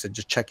 like Mark said,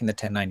 just checking the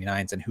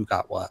 1099s and who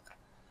got what.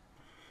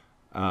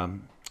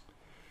 But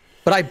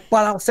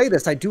I'll say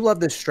this, I do love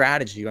this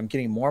strategy. I'm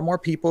getting more and more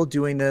people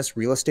doing this.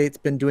 Real estate's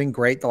been doing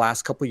great the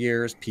last couple of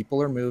years.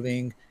 People are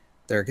moving.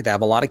 They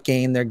have a lot of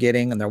gain they're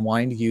getting, and they're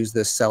wanting to use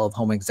this sale of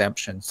home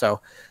exemption.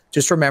 So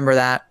just remember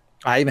that.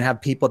 I even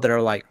have people that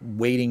are like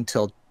waiting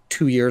till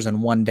 2 years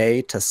and 1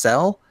 day to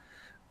sell,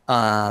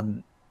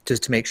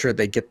 just to make sure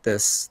they get the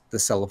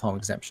sale of home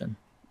exemption.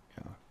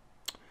 Yeah.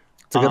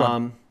 It's a good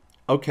one.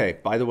 Okay.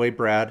 By the way,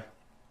 Brad,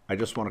 I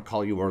just want to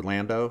call you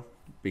Orlando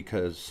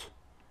because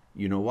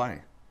you know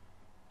why?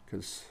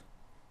 Because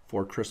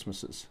 4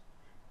 Christmases,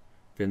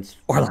 Vince,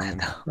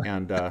 Orlando,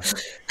 and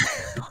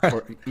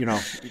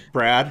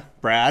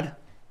Brad,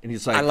 and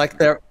he's like, I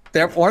like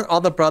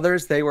all the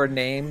brothers. They were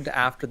named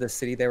after the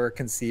city they were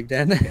conceived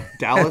in.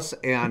 Dallas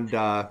and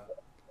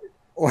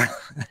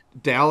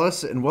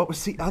Dallas, and what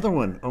was the other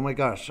one? Oh my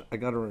gosh, I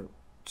gotta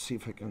see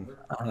if I can.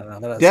 I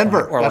don't know,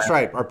 Denver. That's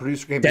right. Our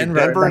producer came in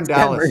Denver and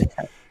Dallas.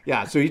 Denver.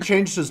 Yeah, so he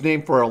changed his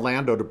name for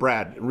Orlando to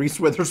Brad. And Reese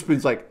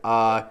Witherspoon's like,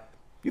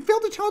 you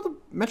failed to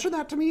mention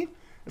that to me?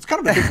 It's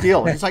kind of a big deal.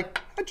 And he's like,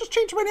 I just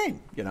changed my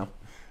name,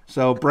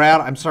 So,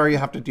 Brad, I'm sorry you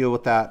have to deal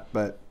with that,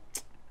 but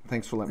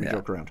thanks for letting me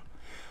joke around.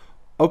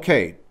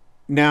 Okay,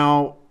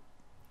 now,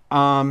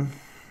 all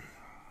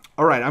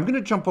right, I'm going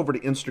to jump over to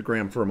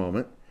Instagram for a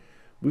moment.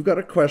 We've got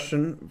a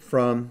question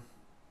from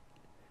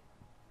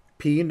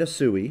P.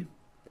 Nasui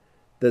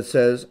that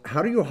says,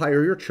 how do you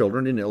hire your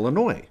children in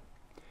Illinois?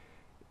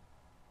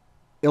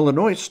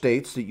 Illinois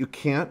states that you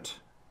can't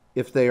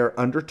if they are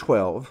under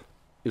 12.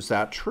 Is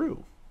that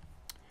true?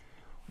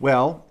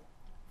 Well,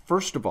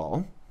 first of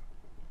all,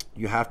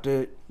 you have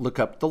to look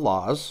up the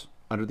laws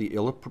under the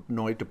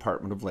Illinois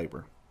Department of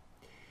Labor.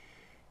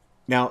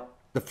 Now,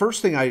 the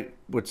first thing I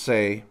would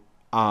say,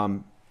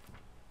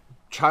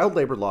 child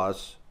labor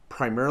laws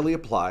primarily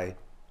apply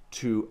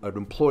to an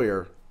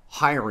employer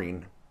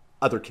hiring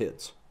other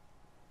kids.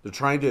 They're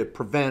trying to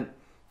prevent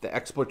the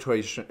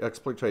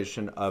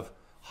exploitation of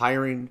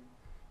hiring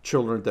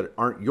children that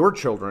aren't your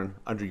children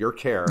under your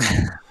care.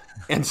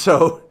 And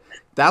so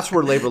that's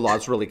where labor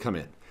laws really come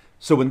in.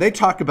 So when they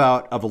talk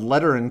about of a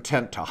letter of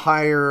intent to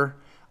hire,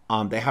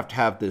 they have to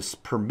have this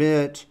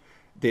permit.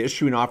 The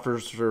issuing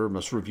officer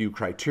must review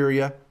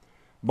criteria.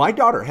 My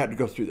daughter had to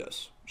go through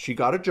this. She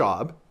got a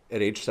job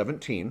at age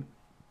 17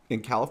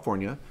 in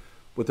California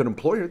with an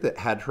employer that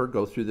had her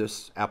go through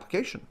this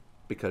application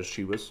because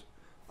she was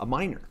a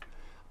minor.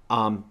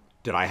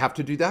 Did I have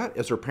to do that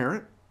as her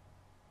parent?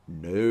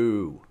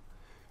 No.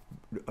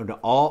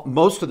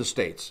 Most of the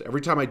states,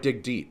 every time I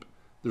dig deep,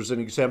 there's an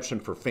exemption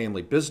for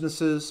family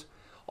businesses.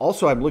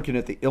 Also, I'm looking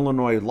at the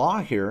Illinois law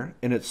here,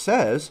 and it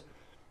says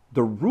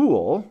the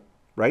rule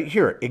right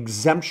here,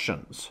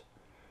 exemptions,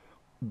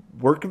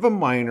 work of a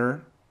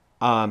minor,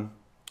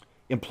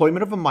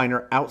 employment of a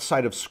minor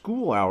outside of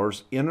school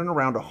hours in and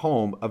around a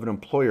home of an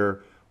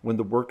employer when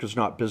the work is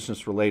not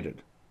business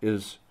related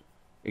is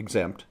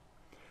exempt.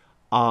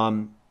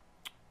 Caddying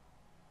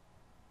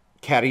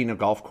a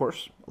golf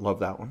course, love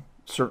that one.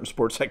 Certain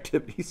sports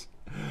activities.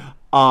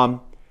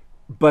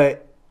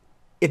 But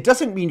it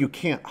doesn't mean you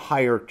can't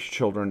hire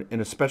children,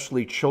 and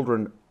especially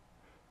children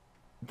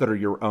that are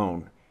your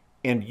own,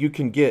 and you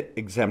can get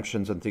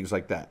exemptions and things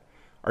like that.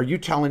 Are you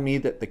telling me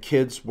that the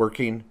kids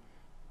working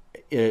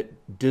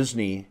at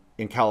Disney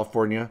in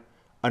California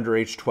under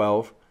age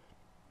 12,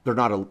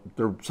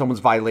 someone's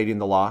violating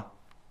the law?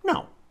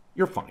 No,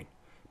 you're fine.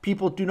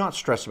 People, do not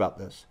stress about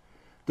this.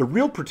 The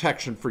real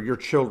protection for your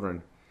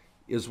children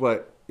is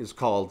what is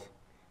called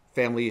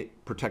Family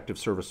Protective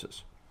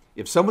Services.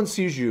 If someone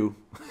sees you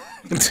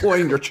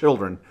employing your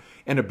children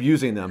and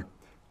abusing them,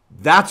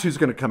 that's who's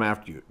going to come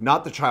after you,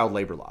 not the child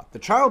labor law. The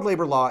child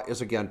labor law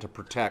is, again, to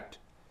protect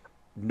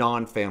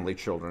non-family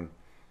children.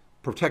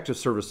 Protective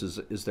Services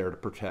is there to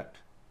protect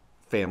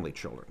family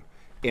children.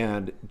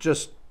 And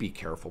just be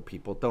careful,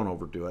 people. Don't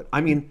overdo it.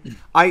 I mean,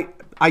 I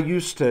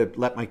used to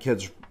let my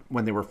kids,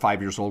 when they were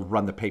 5 years old,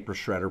 run the paper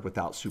shredder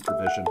without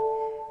supervision.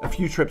 A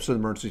few trips to the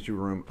emergency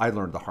room, I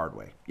learned the hard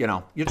way.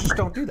 You just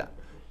don't do that.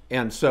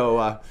 And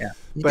so,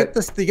 you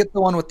get the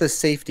one with the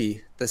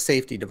safety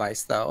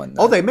device though. And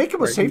they make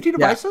them with safety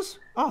devices?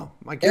 Oh,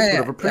 my kids would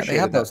have appreciated they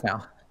have that. Those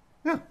now.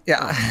 Yeah.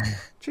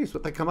 Jeez,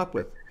 what they come up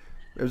with.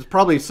 It was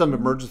probably some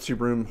emergency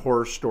room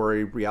horror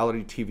story,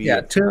 reality TV.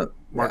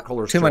 Mark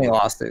Kohler's too many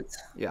lawsuits.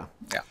 Yeah.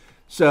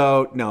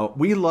 So, no,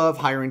 we love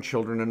hiring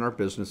children in our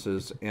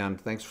businesses,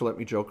 and thanks for letting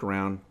me joke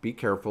around. Be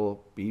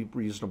careful, be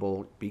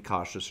reasonable, be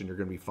cautious, and you're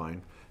going to be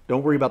fine.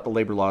 Don't worry about the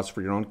labor laws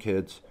for your own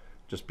kids.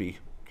 Just be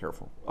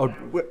careful. Oh,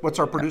 what's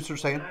our producer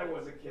saying? When I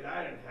was a kid,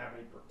 I didn't have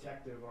any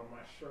protective on my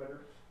shredder.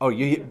 Oh,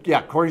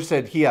 yeah, Corey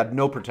said he had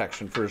no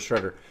protection for his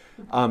shredder.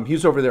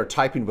 He's over there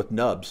typing with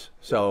nubs,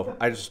 so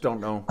I just don't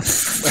know.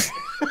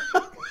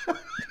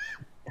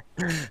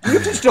 You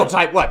can still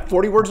type,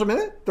 40 words a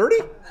minute? 30?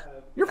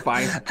 You're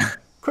fine.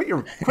 Quit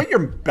your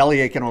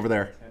belly aching over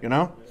there,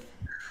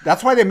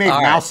 That's why they made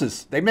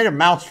mouses. They made a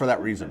mouse for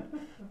that reason.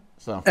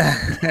 So.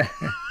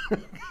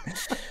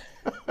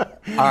 All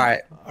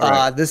right.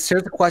 Here's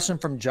a question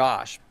from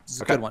Josh. This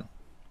is a good one.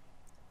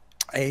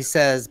 He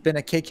says, been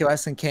a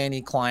KQS and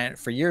K&E client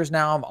for years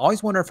now. I've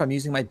always wondered if I'm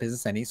using my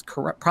business entities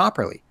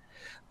properly.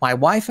 My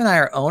wife and I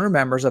are owner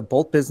members of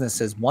both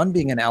businesses, one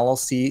being an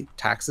LLC,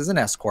 taxes and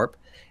S-Corp,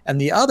 and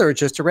the other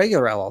just a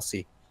regular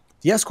LLC.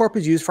 The S-Corp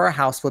is used for our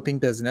house flipping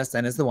business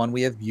and is the one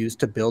we have used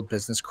to build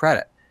business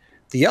credit.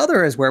 The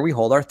other is where we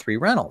hold our 3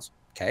 rentals.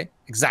 Okay,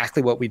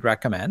 exactly what we'd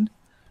recommend.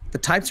 The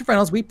types of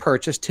rentals we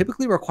purchase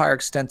typically require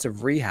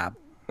extensive rehab,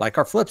 like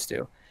our flips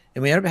do.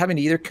 And we end up having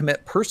to either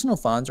commit personal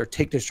funds or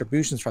take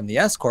distributions from the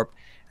S-Corp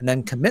and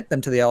then commit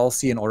them to the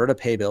LLC in order to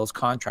pay Bill's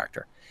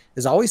contractor.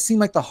 It's always seemed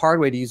like the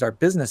hard way to use our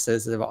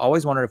businesses. I've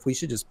always wondered if we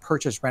should just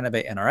purchase,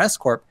 renovate in our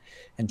S-Corp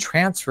and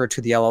transfer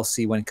to the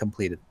LLC when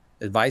completed.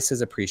 Advice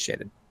is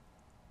appreciated.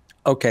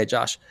 Okay,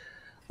 Josh,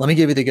 let me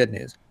give you the good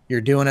news. You're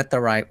doing it the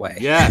right way.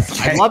 Yes,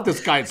 okay? I love this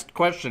guy's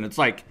question. It's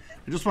like,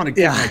 I just want to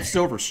get my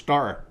silver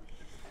star.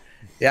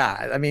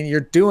 Yeah, I mean,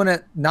 you're doing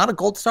it, not a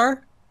gold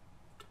star.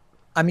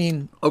 I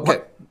mean,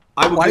 okay.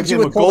 I will give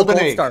him a golden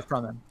egg. Star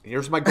from him.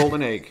 Here's my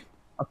golden egg.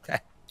 Okay.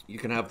 You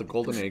can have the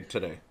golden egg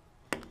today.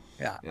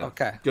 Yeah.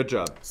 Okay. Good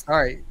job.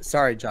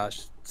 Sorry,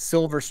 Josh.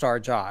 Silver star,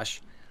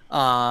 Josh.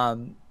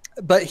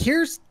 But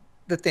here's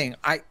the thing.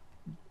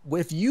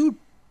 If you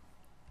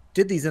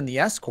did these in the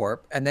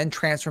S-Corp and then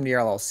transfer them to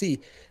your LLC,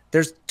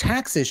 there's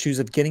tax issues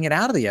of getting it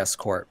out of the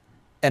S-Corp.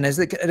 And is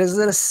it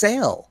a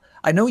sale?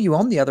 I know you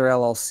own the other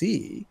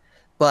LLC,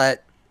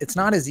 but it's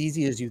not as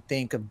easy as you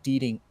think of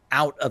deeding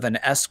out of an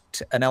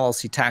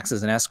LLC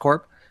taxes and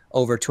S-Corp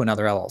over to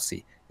another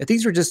LLC. If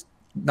these are just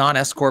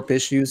non-S-Corp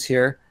issues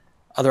here,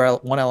 one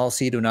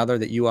LLC to another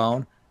that you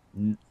own,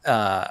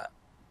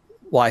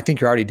 I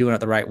think you're already doing it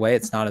the right way.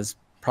 It's not as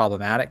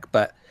problematic,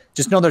 but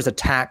just know there's a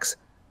tax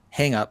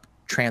hang up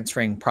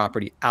transferring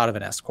property out of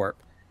an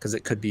S-Corp because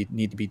it could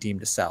need to be deemed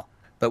to sell.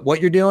 But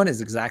what you're doing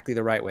is exactly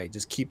the right way.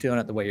 Just keep doing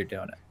it the way you're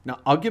doing it. Now,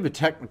 I'll give a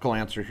technical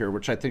answer here,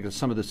 which I think is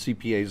some of the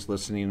CPAs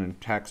listening and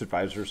tax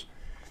advisors.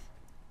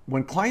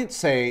 When clients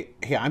say,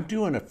 hey, I'm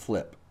doing a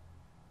flip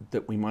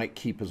that we might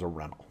keep as a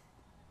rental,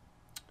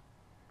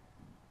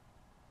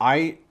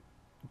 I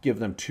give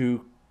them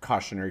 2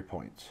 cautionary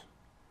points.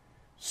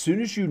 As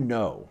soon as you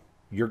know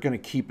you're going to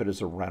keep it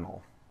as a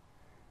rental,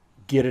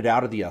 get it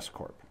out of the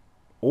S-Corp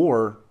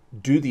or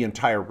do the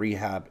entire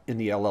rehab in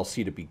the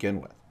LLC to begin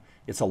with.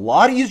 It's a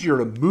lot easier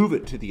to move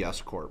it to the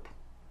S-Corp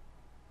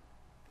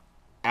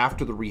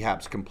after the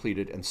rehab's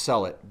completed and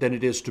sell it than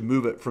it is to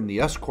move it from the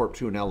S-Corp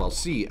to an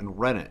LLC and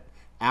rent it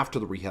after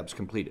the rehab's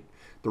completed.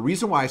 The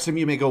reason why, some of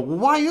you may go, well,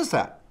 why is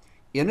that?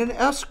 In an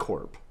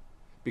S-Corp,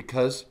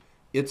 because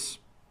it's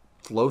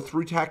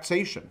flow-through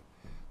taxation.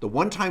 The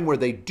one time where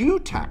they do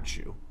tax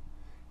you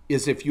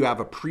is if you have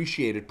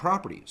appreciated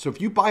property. So if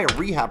you buy a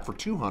rehab for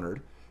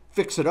 $200,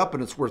 fix it up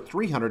and it's worth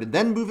 $300, and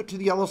then move it to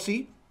the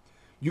LLC,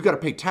 you got to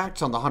pay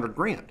tax on the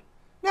 $100,000.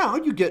 Now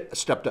you get a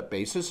stepped up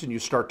basis and you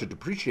start to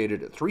depreciate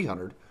it at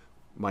 300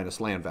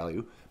 minus land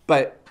value,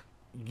 but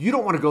you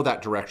don't want to go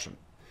that direction.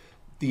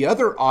 The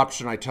other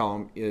option I tell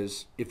them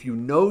is if you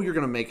know you're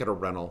going to make it a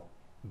rental,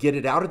 get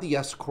it out of the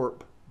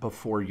S-Corp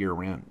before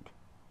year end.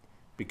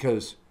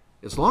 Because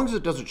as long as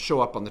it doesn't show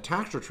up on the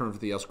tax return for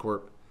the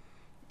S-Corp,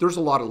 there's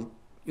a lot of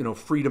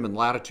freedom and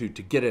latitude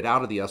to get it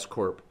out of the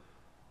S-Corp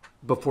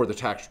before the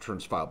tax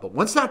return's filed. But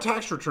once that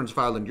tax return's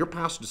filed and you're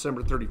past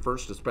December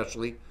 31st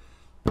especially,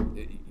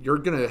 you're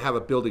going to have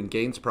a building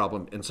gains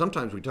problem. And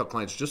sometimes we tell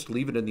clients, just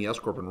leave it in the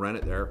S-Corp and rent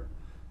it there,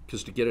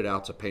 because to get it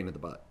out's a pain in the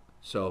butt.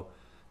 So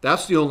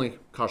that's the only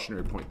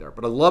cautionary point there.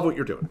 But I love what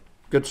you're doing.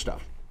 Good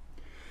stuff.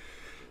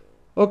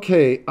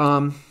 Okay.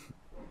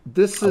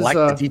 This is... I like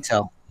the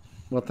detail.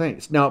 Well,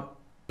 thanks. Now,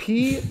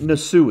 P.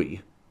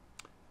 Nasui,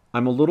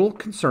 I'm a little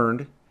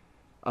concerned.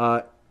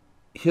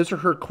 His or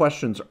her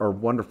questions are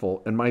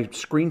wonderful, and my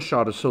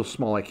screenshot is so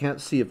small I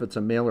can't see if it's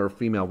a male or a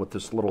female with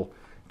this little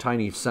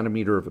tiny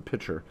centimeter of a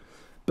picture.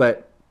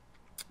 But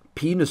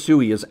P.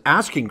 Nasui is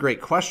asking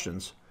great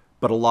questions,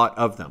 but a lot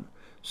of them.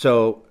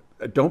 So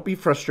don't be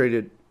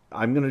frustrated.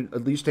 I'm going to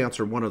at least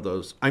answer one of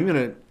those. I'm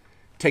going to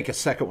take a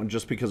second one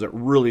just because it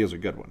really is a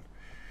good one.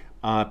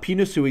 P.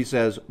 Nasui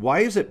says, why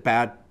is it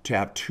bad to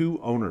have two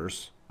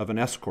owners of an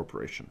S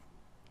corporation?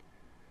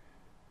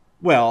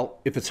 Well,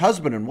 if it's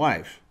husband and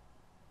wife,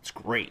 it's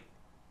great.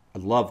 I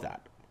love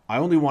that. I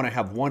only want to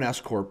have one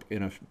S corp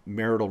in a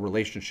marital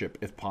relationship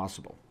if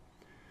possible.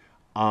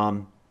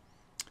 But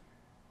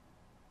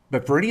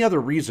for any other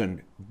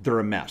reason, they're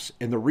a mess.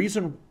 And the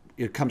reason,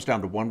 it comes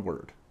down to one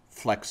word: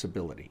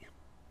 flexibility.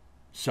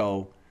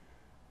 So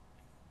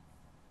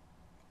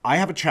I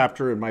have a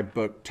chapter in my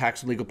book,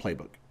 Tax and Legal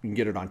Playbook. You can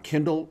get it on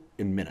Kindle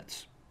in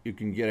minutes. You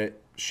can get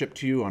it shipped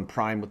to you on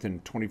Prime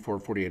within 24,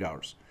 48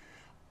 hours.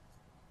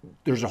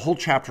 There's a whole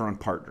chapter on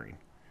partnering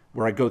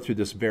where I go through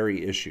this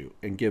very issue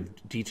and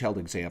give detailed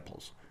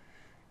examples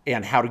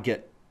and how to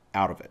get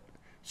out of it.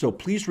 So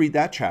please read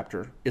that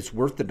chapter. It's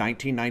worth the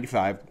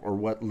 $19.95 or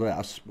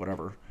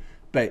whatever.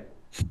 But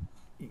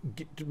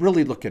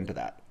really look into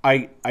that.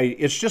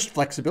 It's just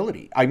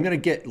flexibility. I'm going to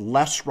get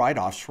less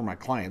write-offs for my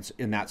clients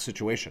in that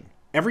situation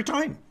every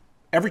time.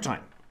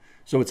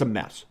 So it's a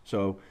mess.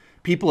 So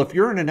people, if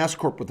you're in an S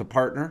corp with a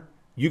partner,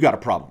 you got a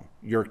problem.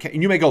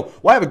 And you may go,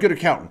 well, I have a good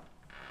accountant.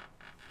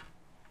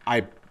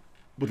 I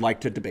would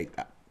like to debate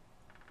that.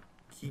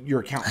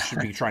 Your accountant should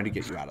be trying to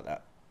get you out of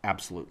that.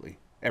 Absolutely.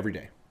 Every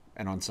day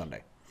and on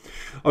Sunday.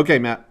 Okay,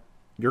 Matt,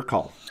 your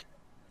call.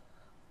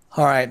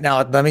 All right.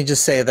 Now, let me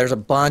just say there's a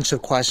bunch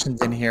of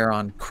questions in here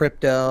on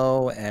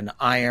crypto and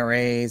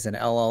IRAs and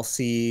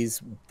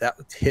LLCs.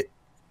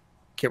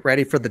 Get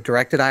ready for the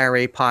Directed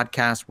IRA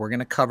podcast. We're going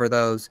to cover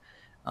those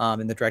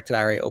in the Directed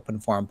IRA Open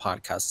Forum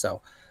podcast.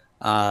 So,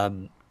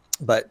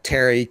 but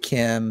Terry,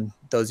 Kim,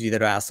 those of you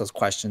that asked those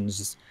questions,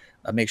 just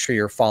make sure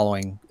you're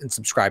following and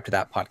subscribe to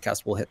that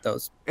podcast. We'll hit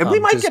those. And we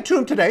might get to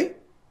them today.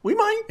 We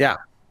might. Yeah.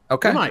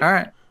 Okay. We might. All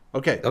right.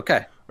 Okay.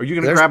 Okay. Are you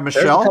going to grab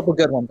Michelle? There's a couple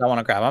good ones I want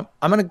to grab.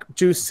 I'm going to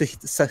do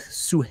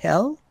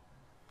Suhel.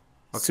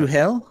 Okay.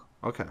 Suhel.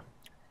 Okay.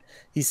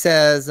 He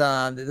says,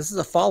 this is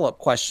a follow-up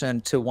question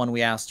to one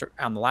we asked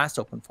on the last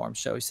Open Forum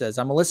show. He says,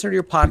 I'm a listener to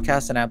your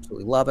podcast and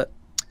absolutely love it.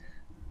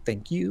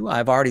 Thank you.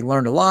 I've already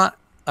learned a lot.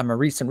 I'm a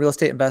recent real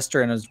estate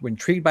investor and was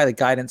intrigued by the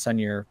guidance on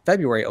your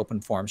February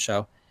Open Forum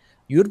show.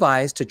 You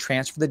advised to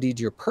transfer the deed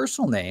to your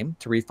personal name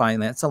to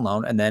refinance a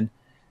loan and then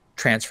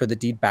transfer the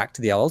deed back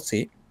to the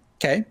LLC.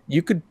 Okay,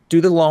 you could do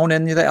the loan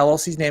in the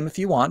LLC's name if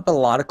you want, but a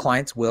lot of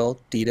clients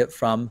will deed it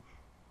from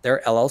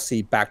their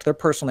LLC back to their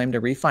personal name to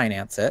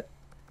refinance it.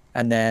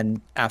 And then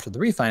after the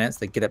refinance,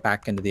 they get it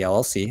back into the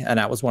LLC. And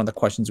that was one of the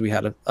questions we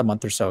had a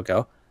month or so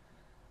ago.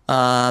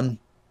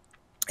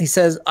 He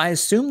says, I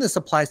assume this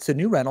applies to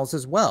new rentals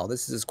as well.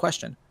 This is his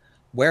question.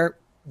 Where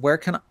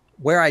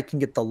I can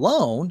get the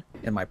loan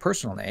in my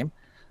personal name,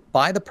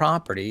 buy the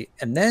property,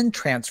 and then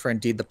transfer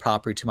and deed the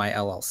property to my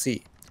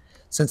LLC.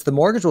 Since the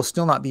mortgage will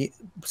still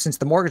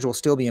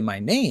be in my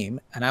name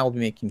and I will be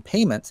making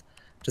payments,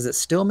 does it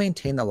still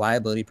maintain the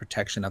liability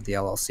protection of the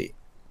LLC?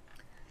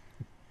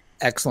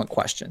 Excellent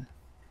question.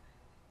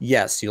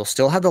 Yes, you'll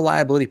still have the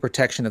liability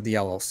protection of the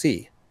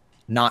LLC,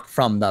 not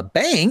from the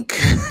bank,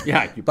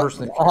 but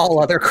from all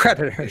other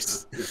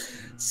creditors.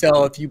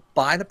 So if you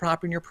buy the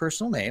property in your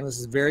personal name, this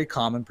is very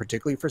common,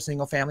 particularly for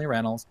single family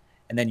rentals,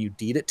 and then you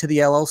deed it to the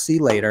LLC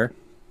later,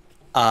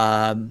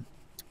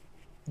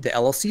 the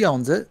LLC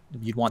owns it.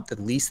 You'd want the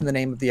lease in the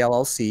name of the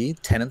LLC.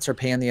 Tenants are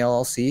paying the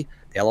LLC.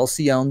 The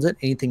LLC owns it.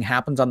 Anything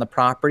happens on the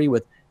property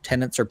with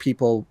tenants or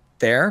people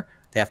there,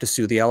 they have to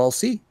sue the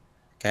LLC.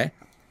 Okay.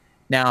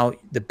 Now,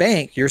 the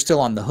bank, you're still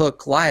on the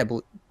hook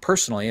liable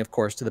personally, of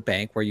course, to the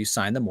bank where you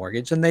sign the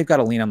mortgage, and they've got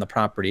a lien on the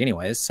property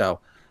anyways. So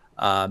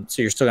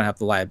you're still going to have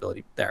the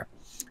liability there.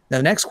 Now,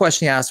 the next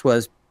question he asked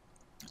was,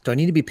 do I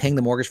need to be paying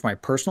the mortgage from my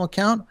personal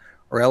account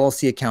or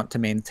LLC account to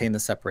maintain the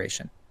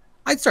separation?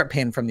 I'd start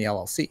paying from the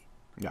LLC.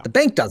 Yeah. The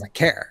bank doesn't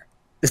care.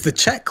 If the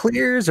check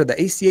clears or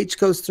the ACH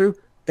goes through,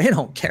 they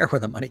don't care where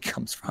the money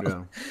comes from.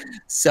 Yeah.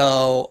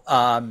 So,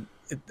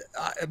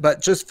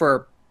 but just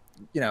for,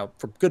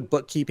 for good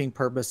bookkeeping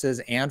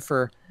purposes and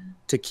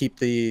to keep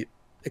the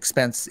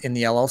expense in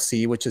the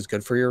LLC, which is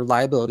good for your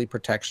liability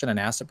protection and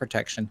asset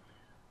protection,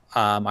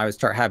 I would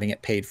start having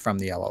it paid from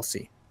the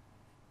LLC.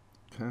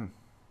 Okay.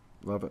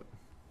 Love it.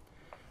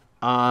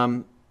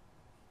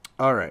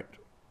 All right.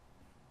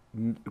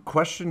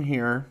 Question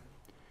here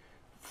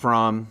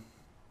from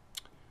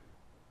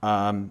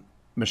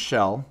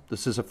Michelle.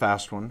 This is a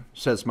fast one.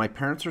 Says, my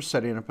parents are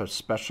setting up a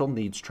special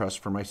needs trust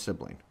for my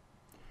sibling.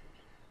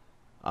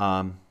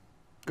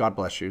 God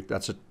bless you.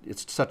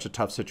 It's such a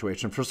tough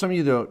situation. For some of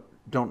you that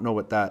don't know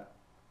what that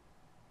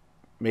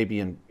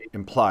maybe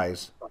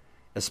implies,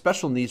 a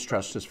special needs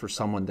trust is for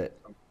someone that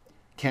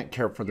can't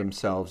care for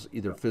themselves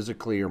either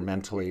physically or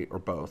mentally or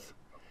both,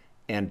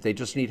 and they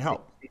just need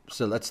help.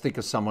 So let's think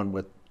of someone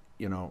with,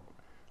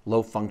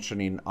 low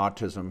functioning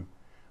autism,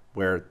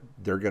 where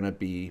they're going to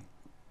be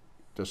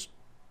just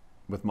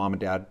with mom and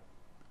dad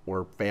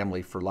or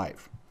family for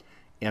life.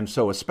 And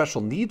so a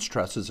special needs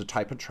trust is a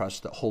type of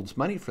trust that holds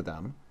money for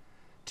them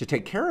to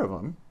take care of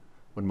them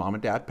when mom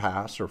and dad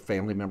pass or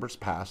family members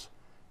pass,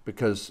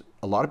 because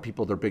a lot of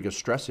people, their biggest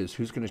stress is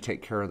who's going to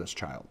take care of this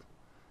child.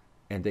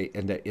 And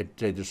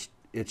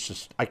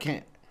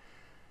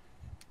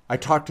I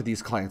talk to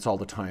these clients all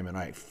the time and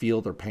I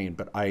feel their pain,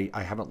 but I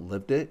haven't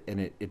lived it, and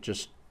it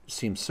just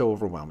seems so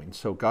overwhelming.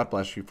 So God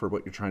bless you for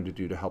what you're trying to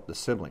do to help this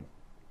sibling.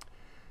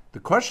 The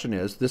question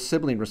is, this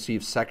sibling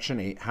receives Section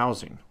 8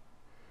 housing.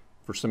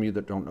 For some of you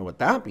that don't know what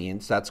that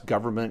means, that's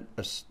government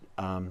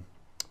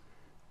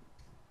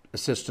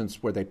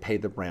assistance where they pay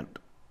the rent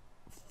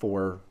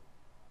for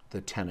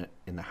the tenant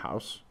in the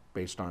house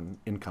based on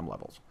income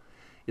levels.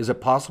 Is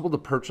it possible to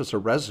purchase a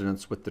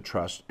residence with the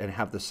trust and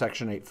have the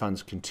Section 8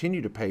 funds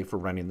continue to pay for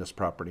renting this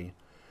property?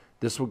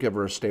 This will give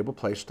her a stable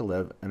place to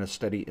live and a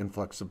steady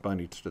influx of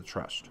money to the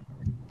trust.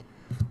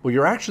 Well,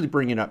 you're actually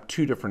bringing up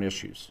two different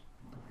issues.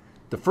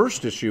 The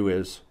first issue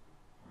is,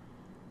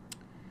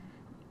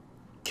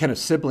 can a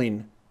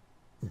sibling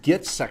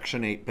get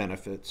Section 8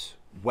 benefits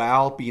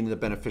while being the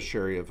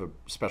beneficiary of a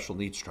special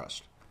needs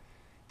trust?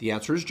 The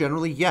answer is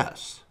generally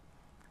yes,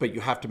 but you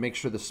have to make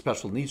sure the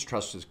special needs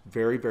trust is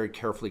very, very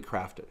carefully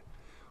crafted.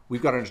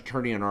 We've got an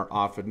attorney in our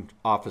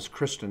office,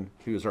 Kristen,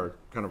 who is our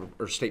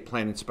estate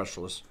planning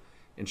specialist,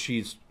 and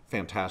she's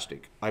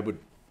fantastic. I would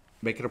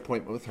make an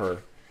appointment with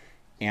her,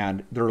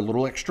 and they're a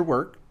little extra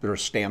work. They're a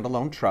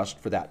standalone trust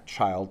for that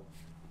child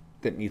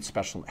that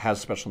has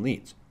special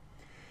needs.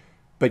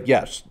 But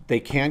yes,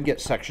 they can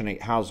get Section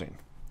 8 housing.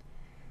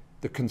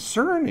 The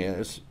concern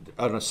is,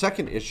 on a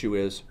second issue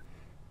is,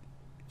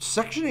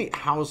 Section 8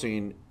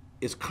 housing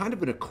is kind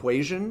of an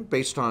equation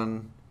based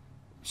on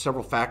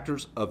several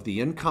factors of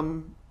the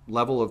income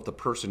level of the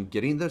person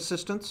getting the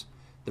assistance,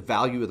 the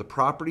value of the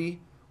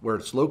property, where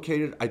it's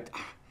located.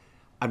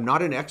 I'm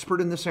not an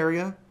expert in this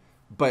area,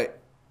 but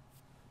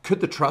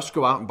could the trust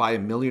go out and buy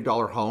 $1 million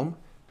home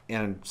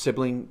and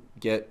sibling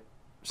get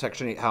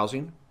Section 8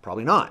 housing?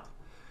 Probably not.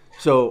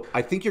 So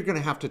I think you're going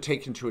to have to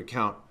take into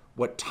account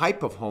what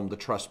type of home the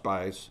trust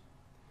buys,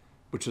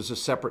 which is a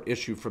separate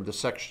issue from the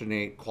Section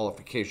 8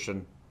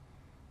 qualification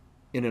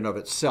in and of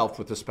itself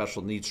with the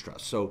special needs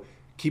trust. So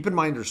keep in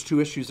mind there's two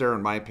issues there,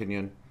 in my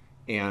opinion,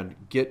 and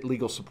get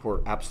legal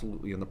support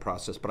absolutely in the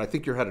process. But I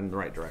think you're headed in the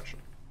right direction.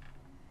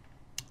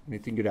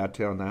 Anything you'd add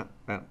to on that,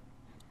 Matt?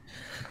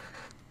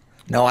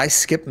 No, I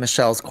skipped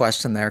Michelle's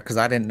question there because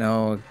I didn't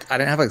know. I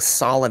didn't have a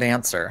solid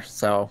answer.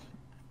 So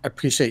I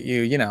appreciate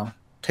you,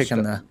 taking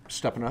a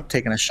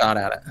shot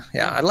at it.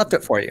 Yeah, I left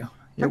it for you.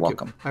 You're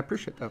welcome. I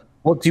appreciate that.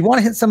 Well, do you want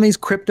to hit some of these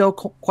crypto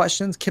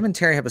questions? Kim and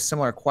Terry have a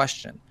similar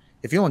question.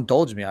 If you'll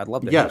indulge me, I'd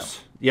love to.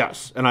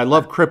 Yes. And I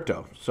love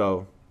crypto,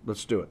 so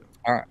let's do it.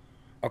 All right.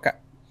 Okay.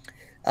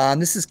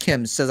 This is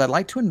Kim. Says, I'd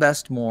like to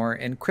invest more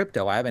in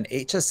crypto. I have an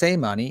HSA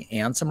money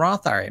and some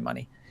Roth IRA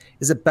money.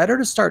 Is it better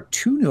to start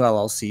 2 new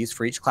LLCs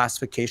for each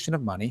classification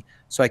of money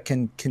so I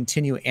can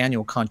continue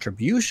annual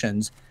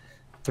contributions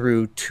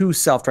through 2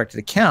 self-directed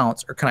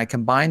accounts, or can I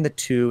combine the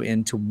 2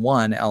 into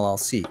 1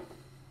 LLC?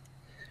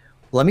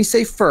 Let me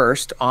say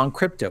first on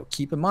crypto,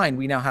 keep in mind,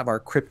 we now have our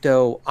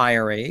crypto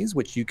IRAs,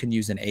 which you can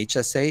use an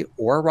HSA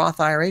or a Roth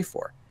IRA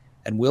for,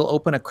 and we'll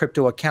open a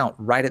crypto account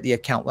right at the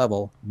account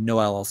level, no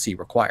LLC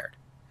required.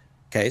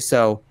 Okay,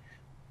 so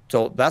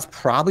that's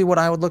probably what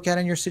I would look at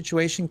in your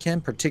situation, Kim,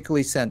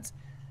 particularly since,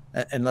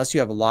 unless you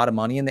have a lot of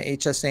money in the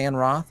HSA and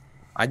Roth,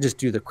 I just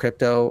do the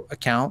crypto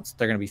accounts.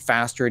 They're going to be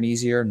faster and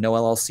easier, no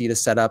LLC to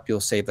set up.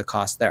 You'll save the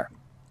cost there.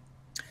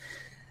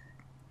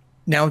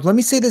 Now, let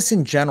me say this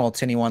in general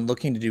to anyone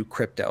looking to do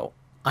crypto.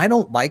 I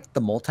don't like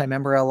the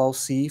multi-member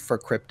LLC for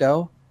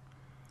crypto.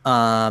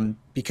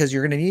 because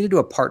you're going to need to do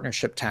a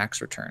partnership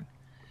tax return.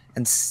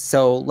 And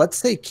so let's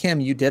say, Kim,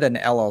 you did an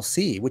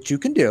LLC, which you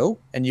can do,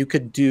 and you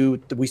could do,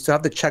 we still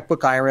have the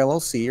checkbook IRA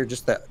LLC, or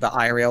just the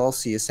IRA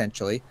LLC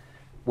essentially,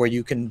 where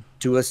you can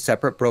do a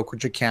separate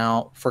brokerage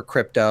account for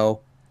crypto.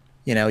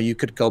 You know, you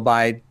could go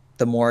buy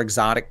the more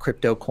exotic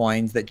crypto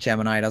coins that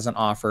Gemini doesn't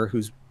offer,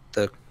 who's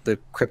the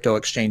crypto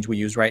exchange we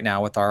use right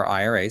now with our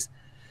IRAs.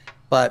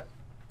 But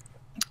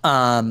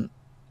the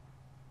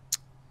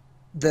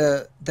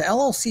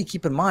LLC,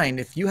 keep in mind,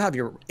 if you have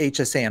your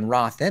HSA and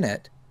Roth in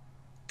it,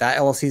 that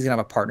LLC is going to have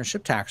a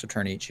partnership tax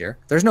return each year.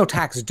 There's no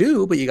tax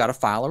due, but you got to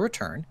file a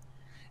return.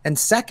 And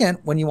second,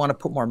 when you want to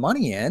put more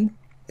money in,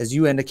 as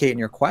you indicate in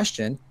your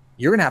question,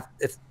 you're going to have,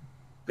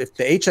 if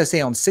the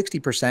HSA owns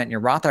 60% and your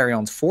Roth IRA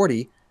owns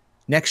 40,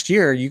 next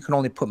year you can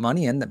only put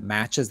money in that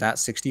matches that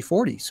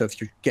 60-40. So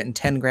if you're getting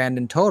 10 grand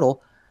in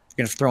total,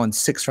 you're going to throw in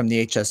 6 from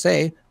the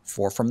HSA,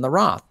 4 from the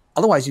Roth.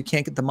 Otherwise, you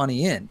can't get the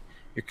money in.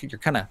 You're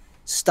kind of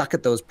stuck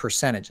at those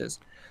percentages.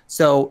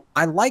 So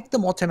I like the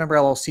multi-member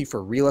LLC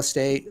for real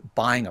estate,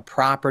 buying a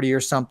property or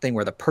something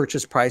where the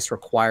purchase price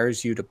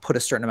requires you to put a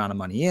certain amount of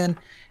money in.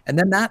 And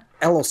then that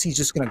LLC is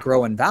just going to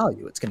grow in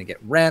value. It's going to get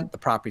rent. The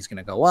property is going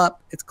to go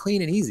up. It's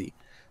clean and easy.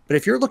 But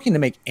if you're looking to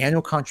make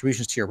annual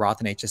contributions to your Roth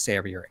and HSA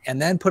every year and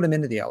then put them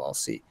into the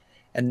LLC,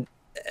 and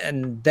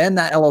then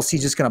that LLC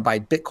is just going to buy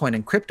Bitcoin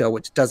and crypto,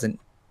 which doesn't,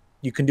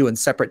 you can do in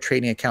separate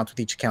trading accounts with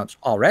each account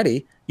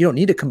already. You don't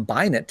need to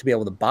combine it to be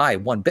able to buy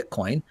one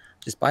Bitcoin.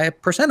 Just buy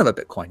 1% of a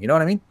Bitcoin. You know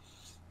what I mean?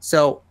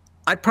 So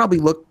I'd probably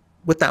look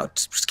without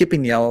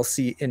skipping the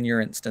LLC in your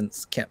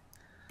instance, Kim.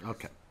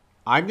 Okay.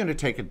 I'm going to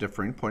take a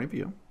differing point of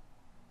view.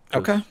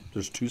 Okay.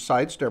 There's two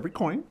sides to every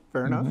coin.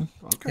 Fair enough.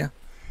 Okay.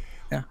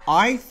 Yeah.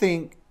 I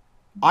think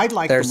I'd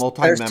like the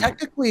multi-member. There's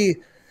technically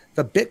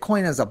the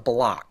Bitcoin as a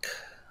block.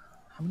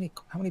 How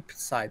many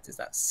sides is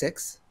that?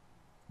 6?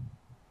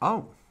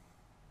 Oh.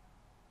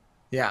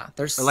 Yeah.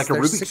 There's like a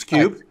Rubik's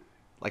Cube. Sides.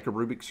 Like a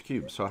Rubik's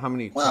Cube. So how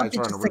many sides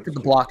are on a Rubik's Cube? Think of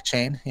the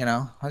blockchain, you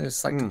know. I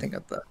just like to think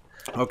of the.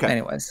 Okay.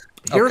 Anyways.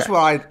 Here's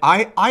what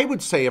I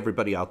would say,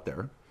 everybody out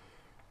there.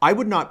 I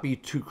would not be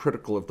too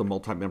critical of the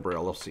multi-member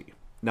LLC.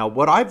 Now,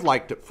 what I've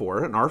liked it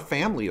for, and our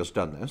family has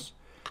done this,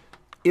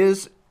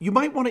 is you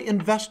might want to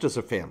invest as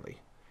a family.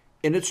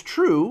 And it's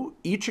true,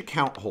 each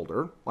account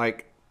holder,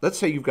 like let's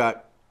say you've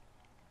got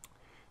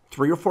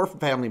 3 or 4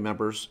 family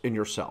members and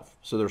yourself.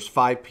 So there's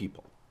 5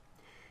 people.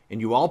 And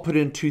you all put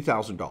in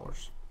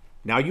 $2,000.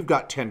 Now you've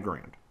got 10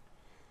 grand.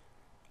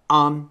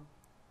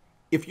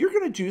 If you're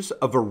going to do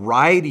a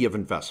variety of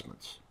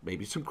investments,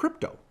 maybe some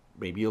crypto,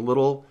 maybe a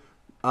little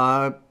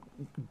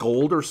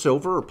gold or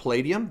silver or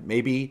palladium,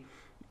 maybe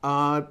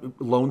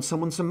loan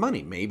someone some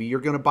money. Maybe you're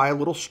going to buy a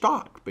little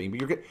stock. But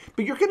you're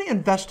going to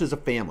invest as a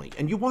family,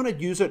 and you want to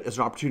use it as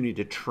an opportunity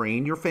to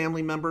train your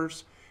family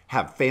members,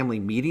 have family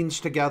meetings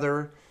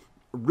together,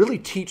 really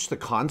teach the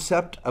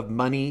concept of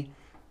money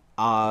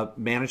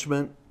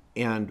management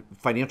and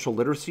financial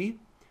literacy,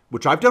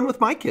 which I've done with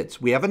my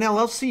kids. We have an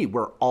LLC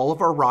where all of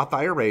our Roth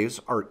IRAs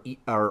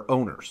are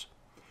owners.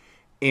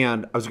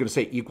 And I was going to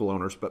say equal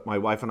owners, but my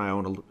wife and I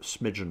own a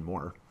smidgen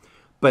more.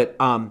 But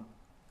I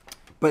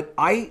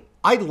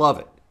love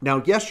it.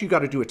 Now, yes, you got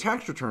to do a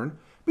tax return,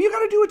 but you got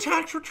to do a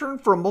tax return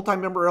for a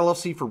multi-member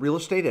LLC for real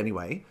estate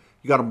anyway.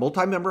 You got a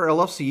multi-member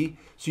LLC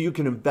so you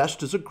can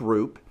invest as a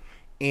group,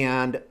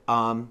 and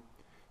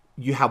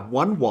you have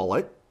one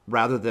wallet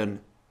rather than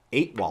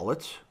 8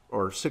 wallets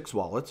or 6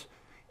 wallets,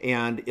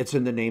 and it's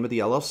in the name of the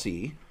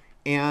LLC.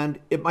 And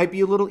it might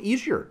be a little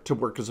easier to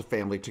work as a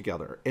family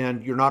together,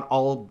 and you're not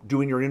all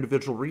doing your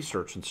individual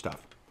research and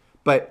stuff.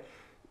 But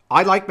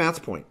I like Matt's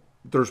point.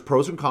 There's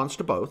pros and cons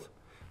to both,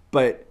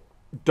 but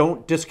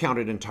don't discount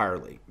it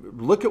entirely.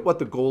 Look at what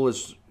the goal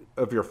is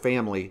of your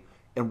family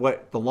and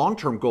what the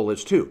long-term goal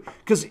is too.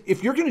 Because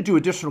if you're going to do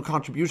additional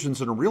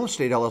contributions in a real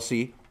estate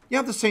LLC, you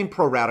have the same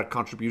pro rata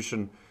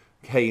contribution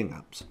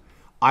hang-ups.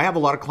 I have a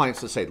lot of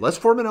clients that say, let's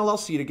form an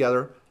LLC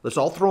together, let's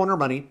all throw in our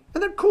money,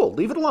 and then cool,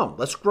 leave it alone,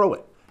 let's grow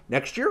it.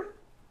 Next year,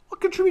 I'll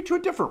contribute to a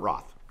different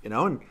Roth, you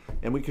know,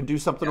 and we can do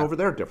something over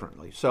there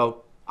differently.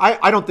 So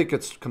I don't think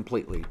it's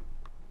completely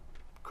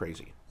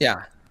crazy.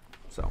 Yeah.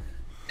 So.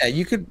 Yeah,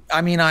 you could,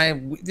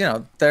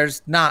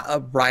 there's not a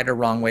right or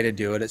wrong way to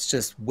do it. It's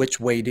just which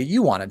way do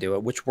you want to do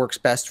it? Which works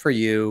best for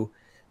you?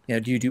 You know,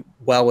 do you do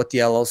well with the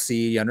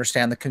LLC? You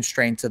understand the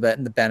constraints of it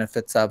and the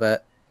benefits of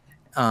it.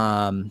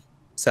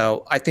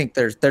 So I think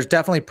there's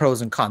definitely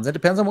pros and cons. It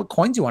depends on what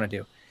coins you want to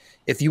do.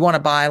 If you want to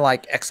buy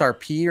like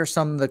XRP or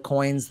some of the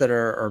coins that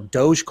are, or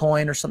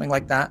Dogecoin or something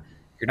like that,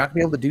 you're not going to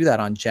be able to do that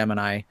on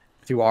Gemini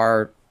through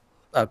our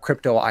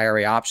crypto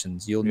IRA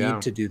options. You'll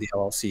need to do the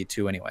LLC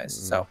too anyways.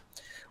 So,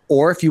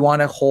 or if you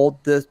want to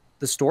hold the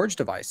storage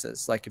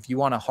devices, like if you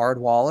want a hard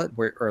wallet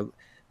or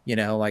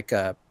like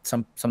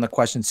some of the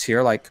questions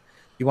here, like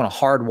you want a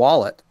hard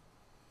wallet,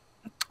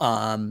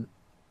 like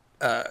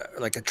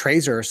a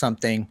Trezor or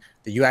something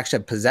that you actually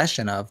have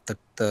possession of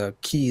the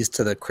keys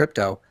to the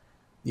crypto,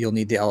 you'll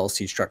need the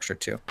LLC structure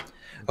too.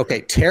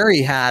 Okay,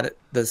 Terry had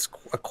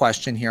a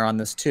question here on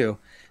this too.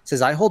 It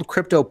says, I hold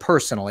crypto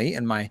personally,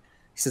 and my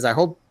He says, I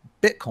hold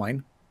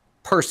Bitcoin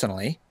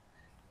personally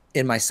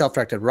in my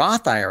self-directed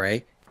Roth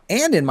IRA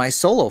and in my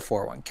solo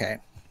 401k.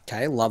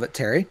 Okay, love it,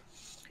 Terry.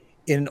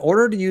 In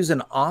order to use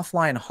an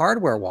offline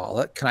hardware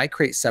wallet, can I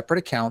create separate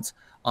accounts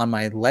on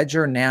my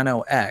Ledger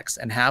Nano X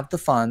and have the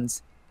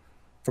funds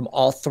from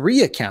all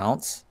 3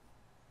 accounts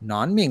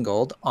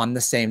non-mingled on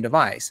the same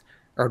device?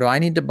 Or do I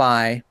need to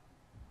buy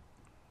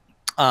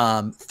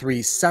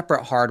 3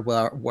 separate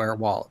hardware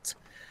wallets?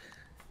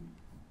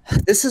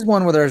 This is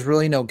one where there's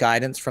really no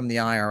guidance from the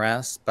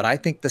IRS, but I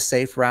think the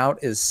safe route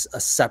is a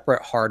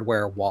separate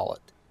hardware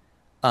wallet.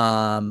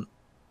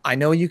 I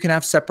know you can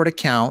have separate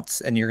accounts,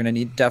 and you're going to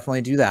need to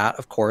definitely do that,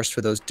 of course, for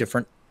those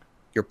different,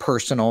 your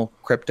personal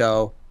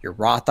crypto, your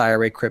Roth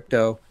IRA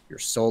crypto, your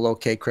solo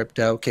K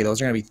crypto. Okay,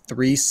 those are going to be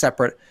 3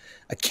 separate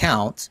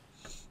accounts.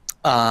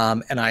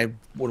 And I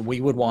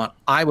would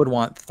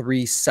want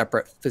 3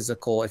 separate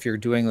physical, if you're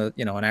doing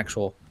an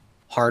actual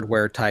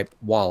hardware type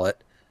wallet,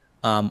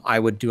 I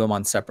would do them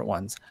on separate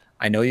ones.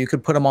 I know you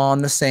could put them all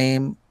on the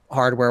same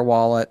hardware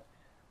wallet,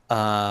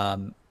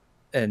 and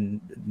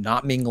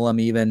not mingle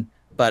them even,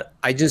 but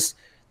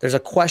there's a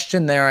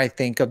question there, I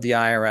think, of the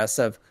IRS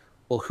of,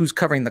 well, who's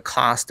covering the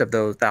cost of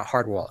that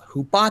hardware wallet?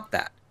 Who bought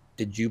that?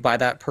 Did you buy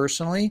that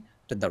personally?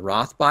 Did the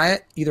Roth buy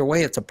it? Either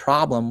way, it's a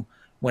problem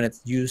when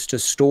it's used to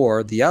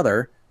store the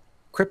other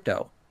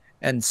crypto.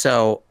 And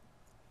so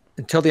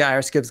until the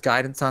IRS gives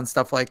guidance on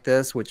stuff like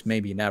this, which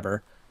maybe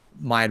never,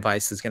 my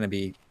advice is going to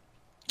be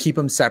keep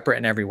them separate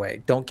in every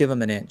way. Don't give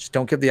them an inch.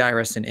 Don't give the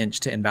IRS an inch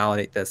to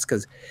invalidate this.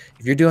 Because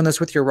if you're doing this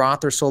with your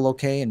Roth or solo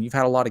K and you've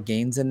had a lot of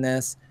gains in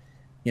this,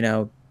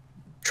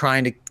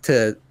 trying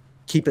to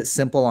keep it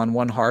simple on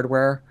one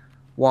hardware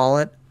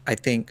wallet, I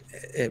think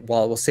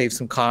while it will save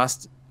some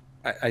cost,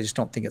 I just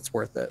don't think it's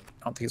worth it.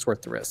 I don't think it's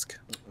worth the risk.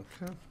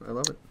 Okay, I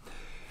love it.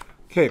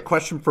 Okay, a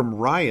question from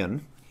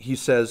Ryan. He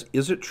says,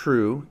 is it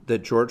true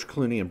that George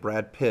Clooney and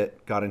Brad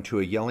Pitt got into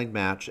a yelling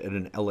match at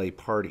an LA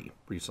party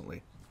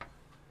recently?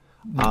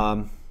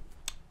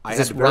 Is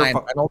this Ryan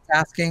Reynolds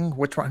asking?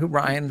 Which one? Who?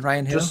 Ryan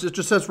who? It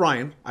just says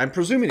Ryan. I'm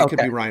presuming it could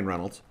be Ryan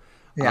Reynolds.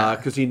 Yeah.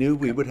 Because he knew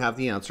we would have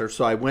the answer.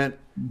 So I went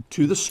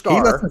to the Star.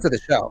 He listened to the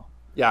show.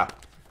 Yeah.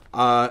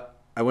 I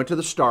went to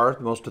the Star,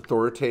 the most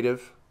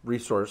authoritative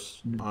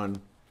resource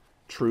on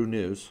true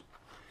news.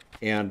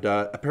 And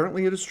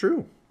apparently it is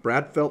true.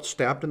 Brad felt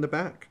stabbed in the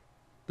back.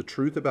 The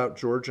truth about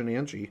George and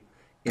Angie.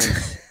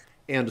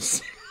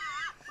 And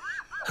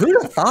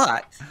who'd have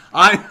thought?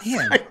 I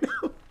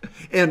know.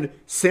 And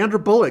Sandra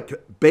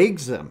Bullock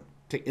begs them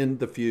to end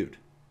the feud.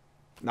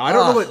 Now, I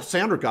don't know what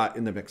Sandra got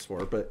in the mix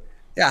for, but...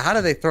 Yeah, how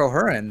did they throw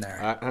her in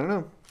there? I don't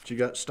know. She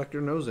got stuck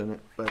her nose in it.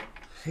 But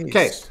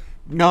okay.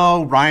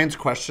 No, Ryan's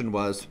question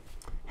was,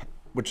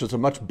 which is a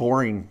much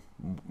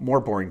more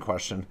boring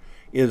question,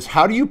 is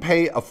how do you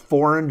pay a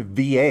foreign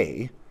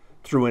VA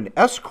through an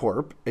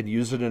S-Corp and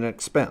use it in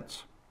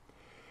expense?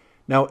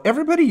 Now,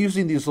 everybody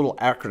using these little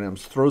acronyms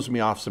throws me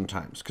off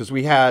sometimes because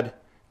we had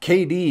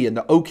KD and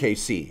the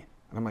OKC.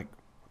 And I'm like,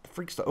 what the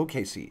freak's the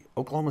OKC?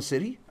 Oklahoma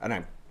City?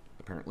 And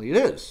apparently it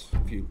is.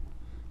 If you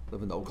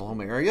live in the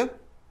Oklahoma area,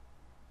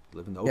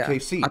 live in the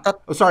OKC.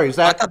 Is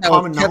that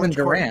common knowledge? Kevin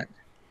Durant.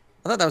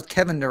 I thought that was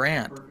Kevin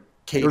Durant. Or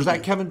is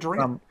that Kevin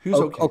Durant? Who's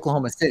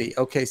Oklahoma City?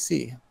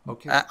 OKC.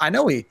 Okay. I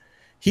know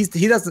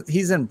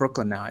he's in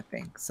Brooklyn now, I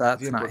think. So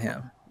that's not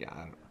him. Yeah, I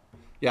don't know.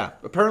 Yeah.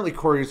 Apparently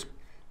Corey's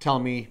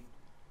telling me,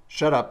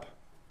 shut up.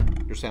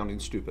 You're sounding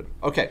stupid.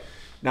 Okay.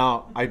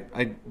 Now,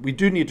 we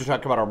do need to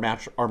talk about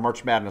our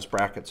March Madness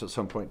brackets at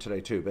some point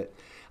today too. But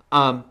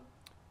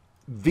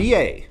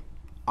VA,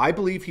 I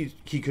believe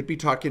he could be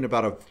talking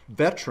about a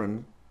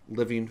veteran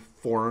living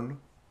a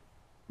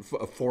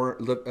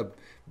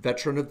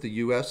veteran of the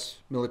U.S.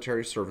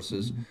 military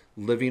services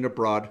living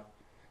abroad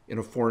in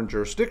a foreign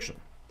jurisdiction.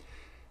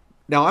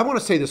 Now, I want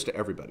to say this to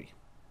everybody.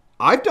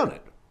 I've done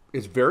it.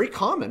 It's very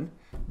common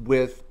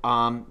with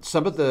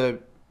some of the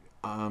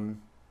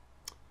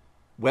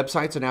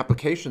websites and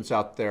applications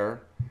out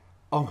there.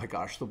 Oh my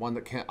gosh, the one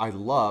that I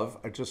love,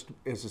 it just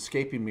is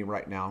escaping me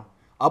right now.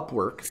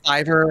 Upwork.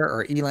 Fiverr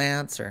or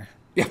Elance or...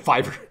 Yeah,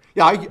 Fiverr.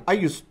 Yeah, I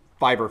use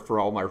Fiverr for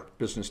all my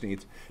business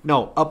needs.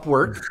 No,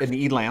 Upwork and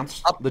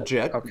Elance,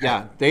 legit. Okay.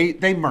 Yeah,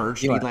 they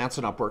merged, Elance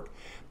and Upwork.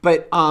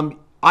 But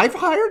I've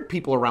hired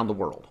people around the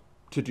world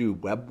to do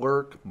web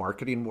work,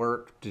 marketing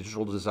work,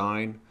 digital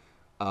design,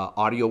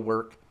 audio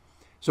work.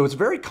 So it's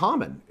very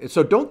common.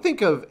 So don't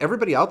think of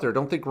everybody out there.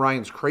 Don't think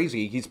Ryan's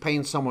crazy. He's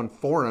paying someone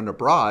foreign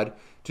abroad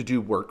to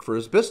do work for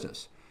his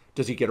business.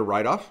 Does he get a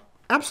write-off?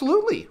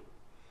 Absolutely.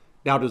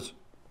 Now, does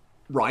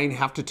Ryan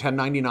have to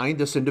 1099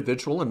 this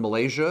individual in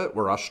Malaysia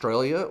or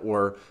Australia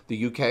or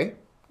the UK?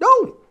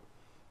 No.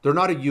 They're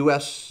not a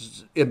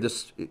U.S. in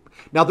this.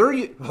 Now,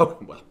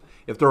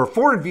 if they're a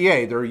foreign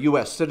VA, they're a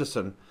U.S.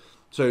 citizen.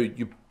 So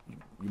you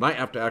might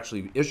have to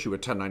actually issue a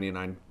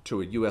 1099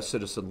 to a U.S.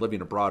 citizen living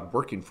abroad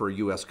working for a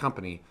U.S.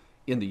 company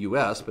in the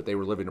U.S., but they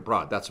were living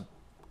abroad. That's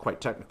quite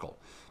technical.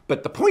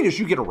 But the point is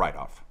you get a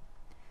write-off.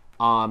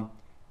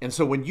 And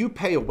so when you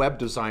pay a web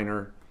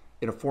designer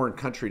in a foreign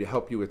country to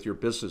help you with your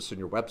business and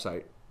your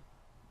website,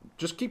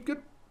 just keep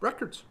good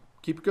records.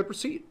 keep a good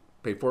receipt.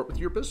 Pay for it with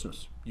your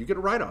business. You get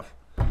a write-off.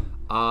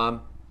 And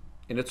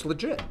it's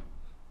legit.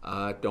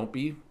 Don't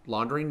be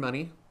laundering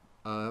money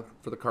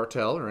for the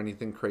cartel or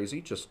anything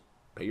crazy. Just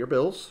pay your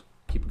bills,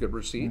 keep a good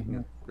receipt,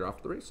 and you're off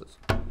to the races.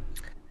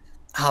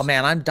 Oh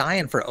man, I'm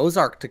dying for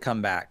Ozark to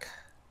come back.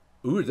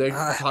 Ooh, are they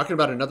talking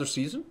about another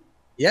season?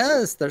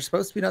 Yes, there's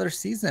supposed to be another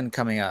season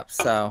coming up.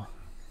 So,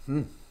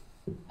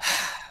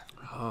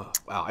 Oh,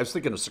 wow. I was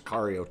thinking of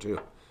Sicario too.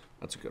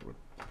 That's a good one.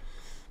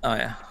 oh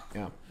yeah,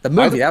 Yeah. the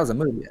movie. That was a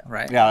movie,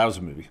 right? Yeah, that was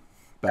a movie.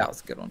 That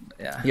was a good one.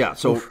 Yeah. Yeah.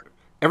 So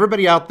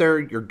everybody out there,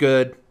 you're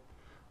good.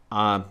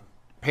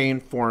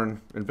 Paying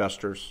foreign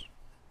investors,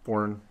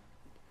 foreign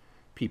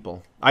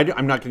people.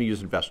 I'm not going to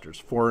use investors,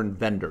 foreign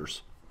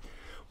vendors.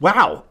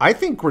 Wow. I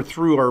think we're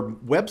through our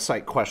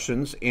website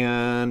questions,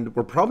 and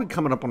we're probably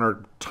coming up on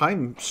our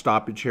time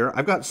stoppage here.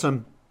 I've got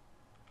some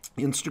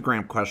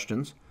Instagram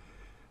questions.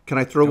 Can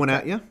I throw one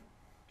at you?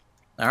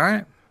 All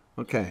right.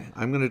 Okay.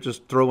 I'm going to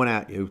just throw one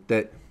at you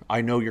that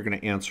I know you're going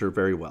to answer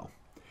very well.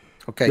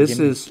 Okay. This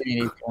is give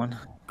me one.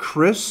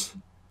 Chris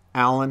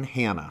Allen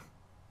Hanna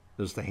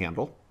is the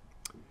handle.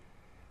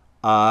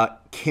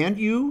 Can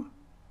you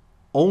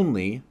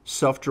only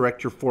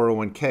self-direct your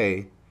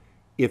 401k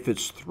if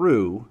it's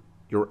through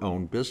your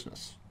own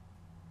business?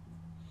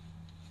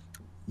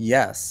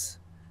 Yes.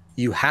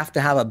 You have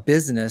to have a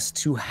business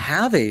to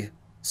have a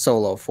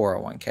solo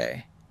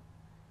 401k.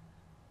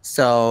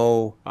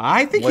 So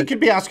I think he could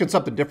be asking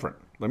something different.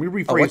 Let me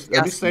rephrase.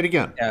 Let me say it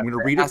again. Yeah, I'm going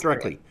to read it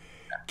directly.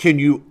 Can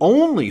you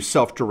only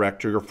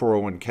self-direct your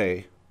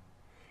 401k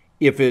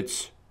if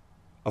it's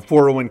a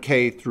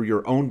 401k through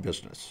your own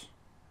business?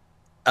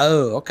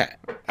 Oh, okay.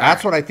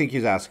 That's what I think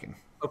he's asking.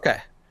 Okay.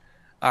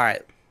 All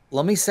right.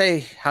 Let me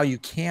say how you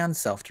can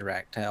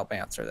self-direct to help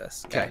answer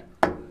this. Okay.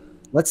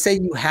 Let's say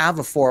you have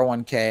a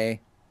 401k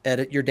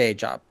at your day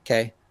job.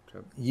 Okay.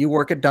 You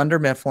work at Dunder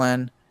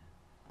Mifflin.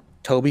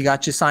 Toby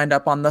got you signed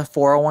up on the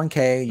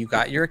 401k. You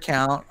got your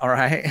account. All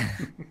right.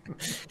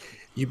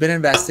 You've been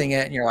investing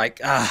it and you're like,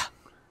 I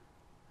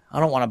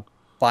don't want to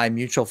buy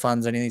mutual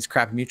funds, any of these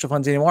crappy mutual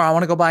funds anymore. I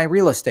want to go buy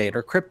real estate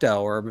or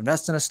crypto or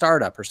invest in a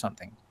startup or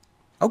something.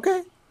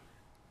 Okay.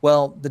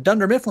 Well, the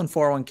Dunder Mifflin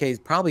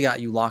 401ks probably got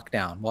you locked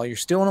down. While you're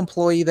still an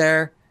employee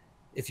there,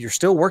 if you're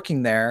still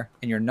working there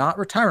and you're not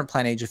retirement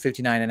plan age of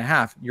 59 and a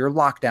half, you're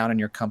locked down in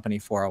your company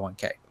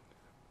 401k.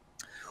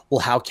 Well,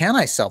 how can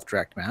I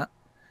self-direct, Matt?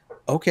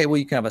 Okay, well,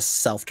 you can have a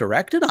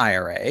self-directed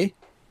IRA,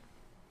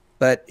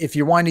 but if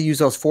you're wanting to use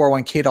those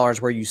 401k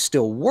dollars where you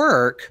still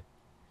work,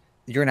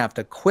 you're going to have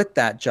to quit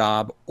that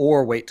job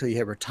or wait till you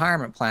hit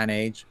retirement plan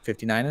age,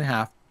 59 and a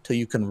half, till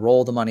you can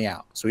roll the money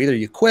out. So either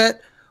you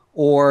quit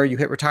or you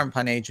hit retirement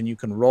plan age and you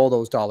can roll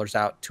those dollars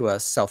out to a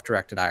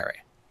self-directed IRA.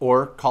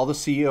 Or call the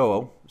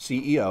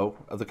CEO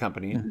of the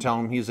company and tell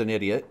him he's an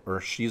idiot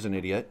or she's an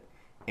idiot,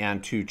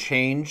 and to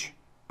change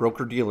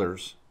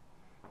broker-dealers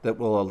that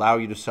will allow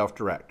you to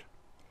self-direct.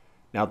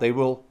 Now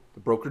the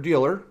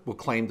broker-dealer will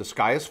claim the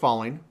sky is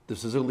falling,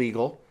 this is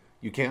illegal,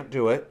 you can't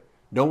do it,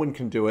 no one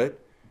can do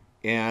it,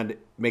 and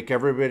make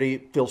everybody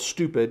feel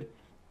stupid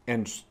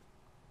and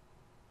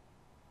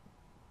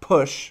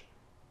push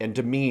and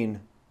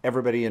demean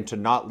everybody into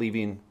not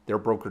leaving their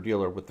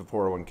broker-dealer with the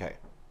 401k.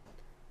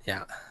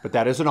 Yeah. But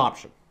that is an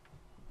option.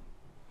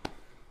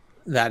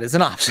 That is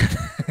an option.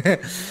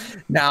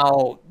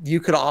 Now, you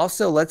could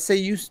also, let's say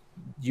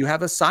you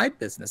have a side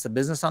business, a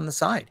business on the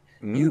side.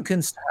 You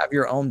can have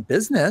your own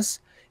business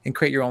and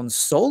create your own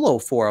solo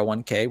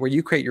 401k where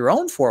you create your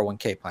own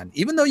 401k plan.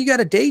 Even though you got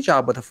a day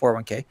job with a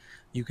 401k,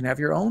 you can have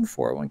your own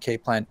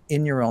 401k plan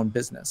in your own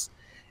business.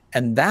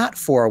 And that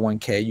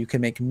 401k you can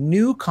make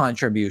new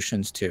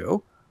contributions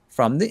to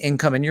from the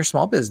income in your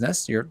small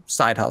business, your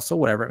side hustle,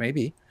 whatever it may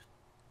be.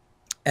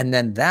 And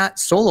then that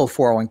solo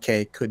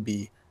 401k could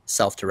be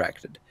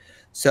self-directed.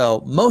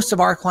 So most of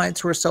our clients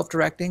who are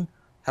self-directing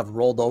have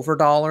rolled over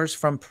dollars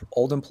from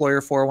old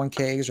employer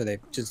 401ks, or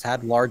they've just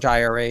had large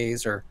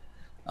IRAs, or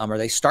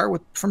they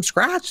start from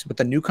scratch with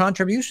a new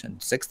contribution,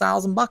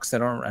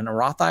 $6,000 in a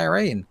Roth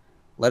IRA, and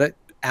let it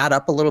add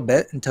up a little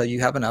bit until you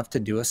have enough to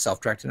do a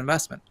self-directed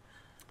investment.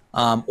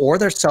 Or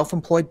there's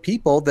self-employed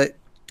people that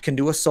can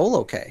do a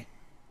solo K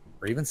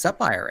or even SEP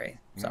IRA.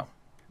 So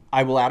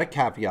I will add a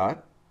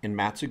caveat in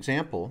Matt's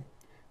example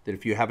that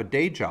if you have a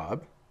day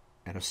job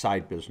and a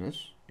side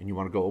business and you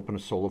want to go open a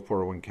solo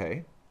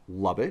 401k,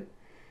 love it.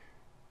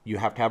 You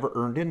have to have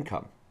earned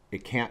income.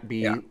 It can't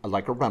be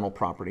like a rental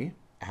property.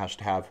 It has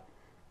to have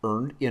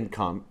earned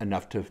income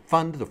enough to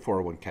fund the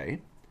 401k.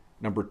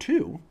 Number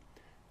two,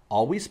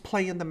 always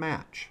play in the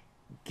match.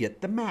 Get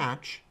the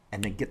match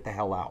and then get the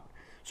hell out.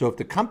 So if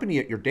the company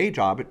at your day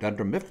job at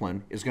Dunder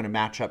Mifflin is going to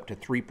match up to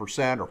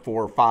 3% or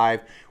 4 or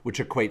 5, which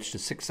equates to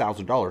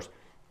 $6,000,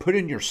 put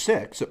in your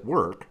 6 at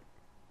work,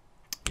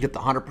 get the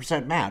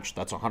 100% match.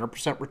 That's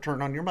 100%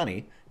 return on your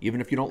money.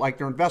 Even if you don't like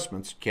their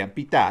investments, can't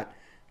beat that.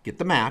 Get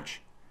the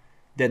match.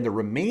 Then the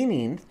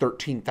remaining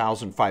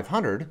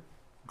 $13,500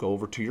 go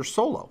over to your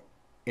solo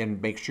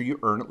and make sure you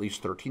earn at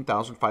least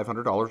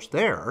 $13,500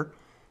 there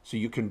so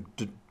you can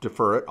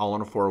defer it all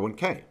on a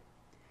 401k.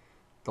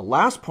 The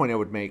last point I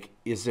would make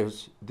is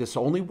this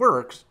only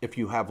works if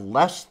you have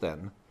less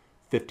than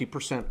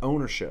 50%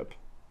 ownership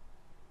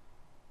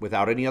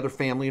without any other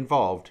family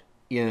involved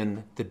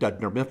in the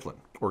Dunder Mifflin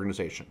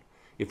organization.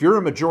 If you're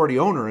a majority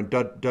owner in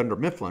Dunder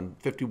Mifflin,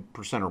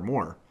 50% or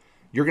more,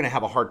 you're going to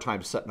have a hard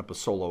time setting up a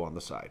solo on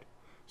the side.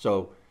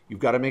 So you've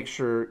got to make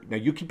sure, now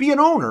you could be an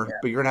owner,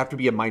 but you're going to have to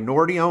be a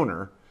minority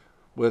owner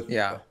with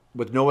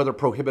no other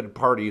prohibited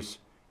parties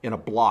in a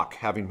block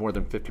having more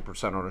than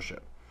 50%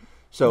 ownership.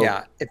 So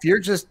yeah, if you're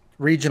just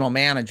regional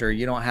manager,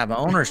 you don't have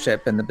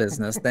ownership in the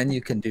business, then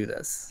you can do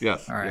this.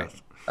 Yes. All right.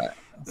 Yes.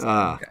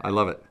 Okay. I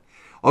love it.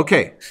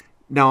 Okay.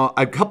 Now,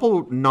 a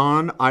couple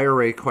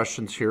non-IRA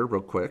questions here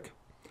real quick.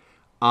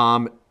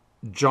 John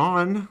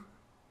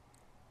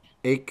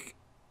A.K.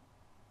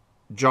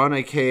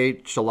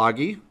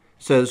 Chalagi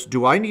says,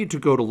 do I need to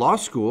go to law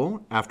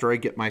school after I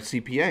get my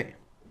CPA?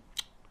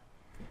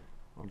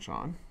 Well,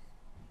 John,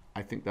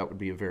 I think that would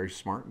be a very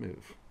smart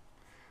move.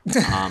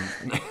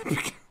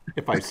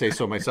 If I say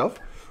so myself,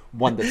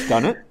 one that's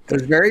done it.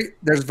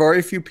 There's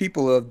very few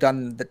people who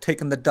have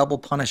taken the double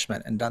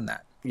punishment and done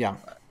that. Yeah.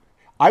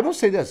 I will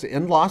say this,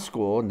 in law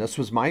school, and this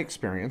was my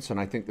experience, and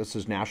I think this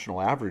is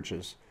national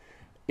averages,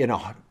 in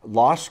a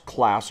law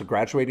class, a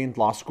graduating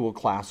law school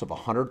class of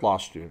 100 law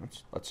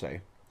students, let's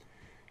say,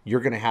 you're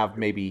going to have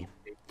maybe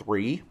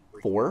 3,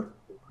 4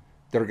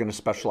 that are going to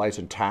specialize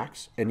in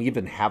tax and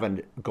even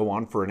go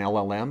on for an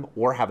LLM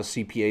or have a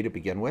CPA to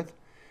begin with.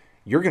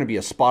 You're going to be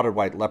a spotted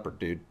white leopard,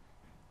 dude.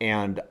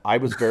 And I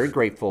was very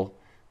grateful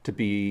to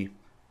be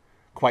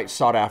quite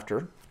sought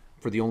after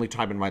for the only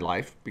time in my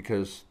life,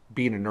 because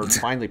being a nerd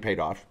finally paid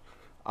off.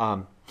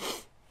 I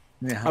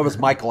was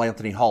Michael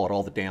Anthony Hall at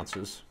all the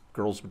dances.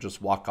 Girls would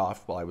just walk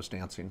off while I was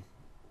dancing,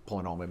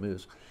 pulling all my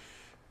moves.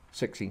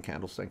 16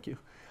 candles, thank you.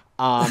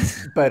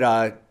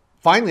 But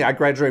finally, I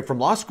graduated from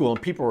law school,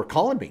 and people were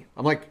calling me.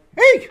 I'm like,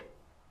 hey,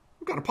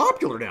 I'm kind of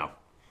popular now.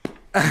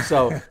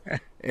 So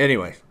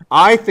anyway,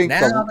 I think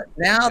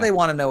now they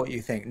want to know what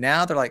you think.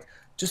 Now they're like,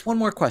 just one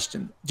more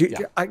question.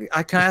 Can I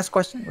ask a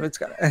question?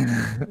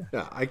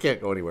 Yeah, I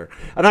can't go anywhere.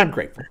 And I'm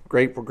grateful.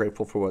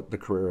 Grateful for what the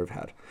career I've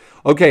had.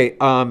 Okay,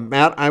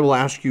 Matt, I will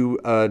ask you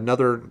a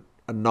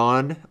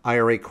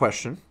non-IRA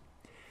question.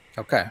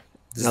 Okay.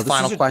 This is the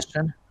final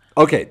question.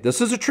 Okay,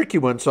 this is a tricky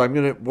one, so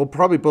we'll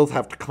probably both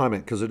have to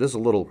comment because it is a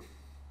little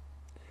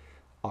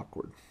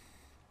awkward.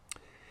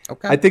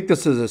 Okay. I think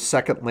this is a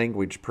second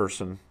language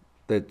person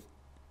that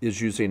is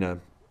using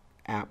an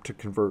app to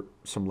convert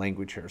some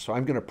language here. So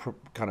I'm going to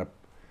kind of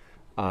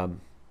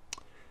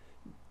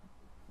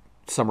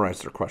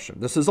summarize their question.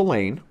 This is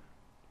Elaine,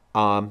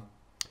 and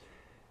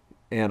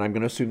I'm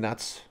going to assume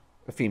that's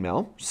a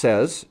female.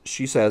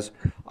 She says,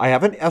 I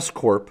have an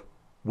S-Corp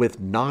with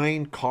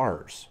 9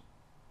 cars.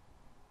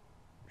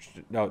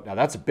 Now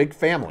that's a big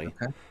family,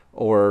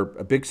 or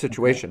a big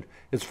situation.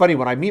 It's funny,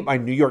 when I meet my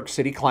New York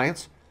City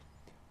clients,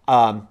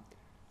 I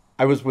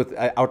was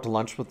out to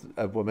lunch with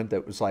a woman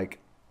that was like,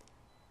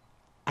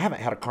 I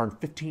haven't had a car in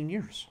 15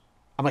 years.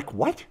 I'm like,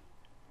 what?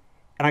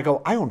 And I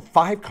go, I own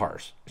 5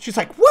 cars. She's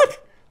like,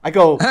 what? I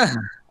go,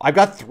 I've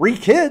got 3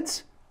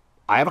 kids.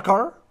 I have a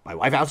car. My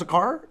wife has a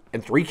car,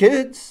 and 3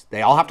 kids.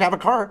 They all have to have a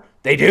car.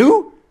 They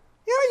do?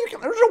 Yeah,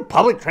 there's no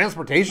public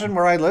transportation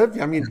where I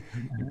live. I mean,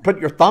 you put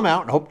your thumb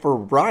out and hope for a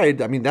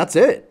ride. I mean, that's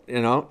it,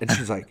 And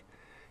she's like,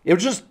 it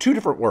was just 2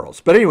 different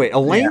worlds. But anyway,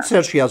 Elaine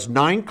says she has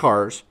 9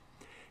 cars.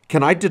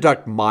 Can I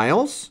deduct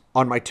miles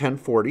on my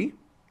 1040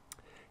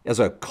 as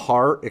a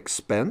car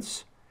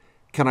expense?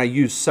 Can I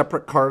use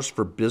separate cars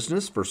for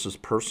business versus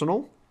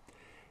personal?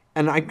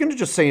 And I'm going to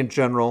just say in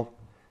general,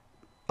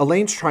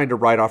 Elaine's trying to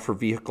write off her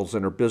vehicles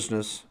in her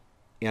business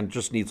and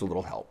just needs a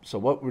little help. So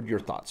what would your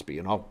thoughts be?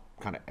 And I'll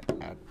kind of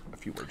add a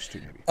few words too,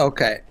 maybe.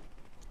 Okay.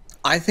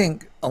 I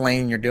think,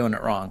 Elaine, you're doing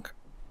it wrong.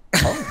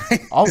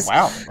 Oh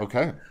wow.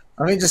 Okay.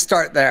 Let me just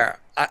start there.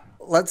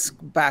 Let's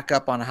back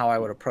up on how I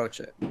would approach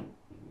it.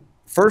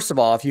 First of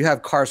all, if you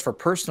have cars for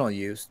personal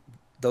use,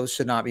 those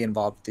should not be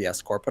involved with the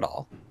S-Corp at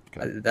all.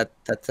 Okay.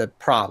 That's a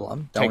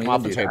problem. Take them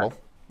off the table.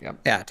 Yep.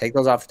 Yeah, take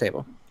those off the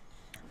table.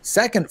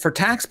 Second, for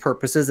tax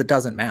purposes, it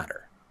doesn't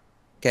matter.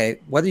 Okay,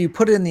 whether you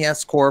put it in the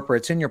S-Corp or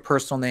it's in your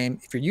personal name,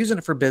 if you're using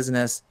it for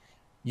business,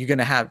 you're going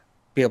to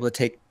be able to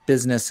take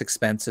business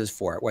expenses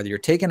for it, whether you're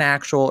taking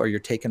actual or you're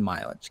taking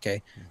mileage.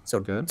 Okay,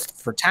 so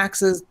for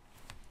taxes,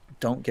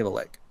 don't give a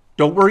lick.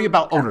 Don't worry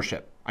about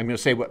ownership. I'm going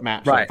to say what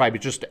Matt said, if I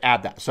just to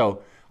add that.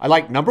 So I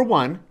like number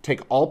 1,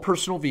 take all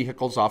personal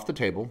vehicles off the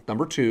table.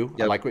 Number 2,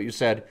 I like what you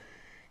said.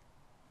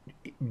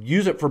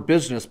 Use it for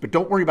business, but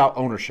don't worry about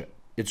ownership.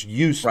 It's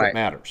use that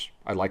matters.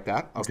 I like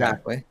that.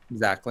 Okay.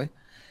 Exactly.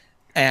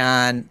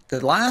 And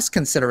the last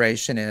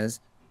consideration is,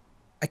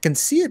 I can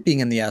see it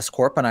being in the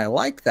S-Corp, and I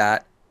like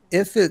that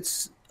if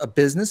it's a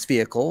business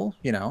vehicle,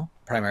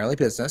 primarily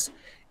business,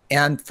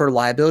 and for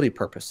liability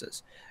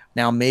purposes.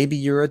 Now, maybe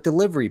you're a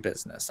delivery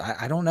business.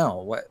 I don't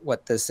know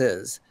what this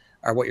is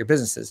or what your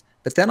business is,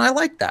 but then I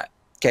like that.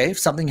 Okay, if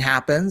something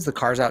happens, the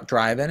car's out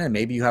driving, and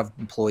maybe you have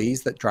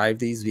employees that drive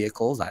these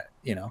vehicles. I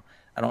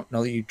don't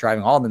know that you're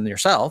driving all of them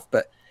yourself,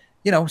 but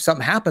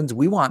something happens.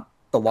 We want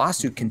the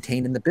lawsuit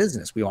contained in the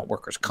business. We want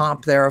workers'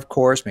 comp there, of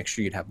course, make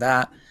sure you'd have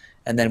that.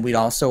 And then we'd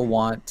also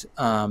want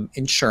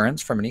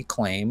insurance from any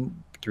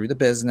claim through the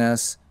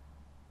business,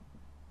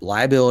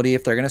 liability.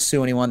 If they're going to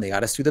sue anyone, they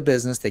got to sue the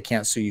business. They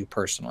can't sue you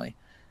personally.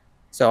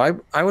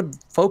 So I would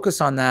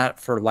focus on that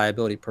for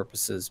liability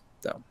purposes,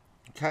 though.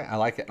 Okay, I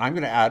like it. I'm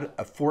going to add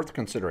a fourth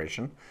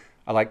consideration.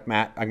 I like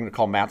Matt. I'm going to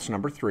call Matt's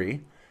number 3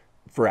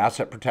 for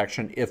asset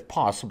protection, if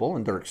possible,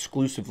 and they're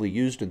exclusively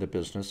used in the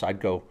business. I'd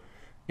go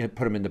put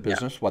them in the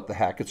business. Yeah. What the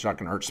heck? It's not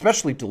going to hurt,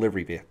 especially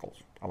delivery vehicles.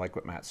 I like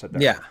what Matt said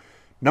there. Yeah.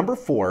 Number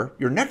 4,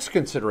 your next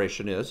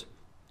consideration is,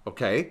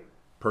 okay,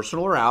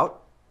 personal or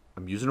out.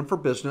 I'm using them for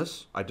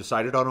business. I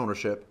decided on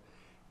ownership.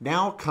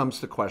 Now comes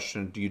the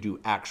question, do you do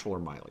actual or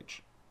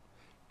mileage?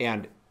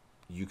 And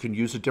you can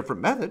use a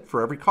different method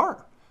for every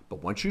car.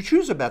 But once you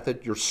choose a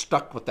method, you're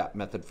stuck with that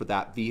method for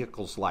that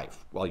vehicle's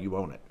life while you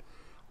own it.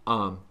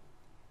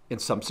 In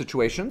some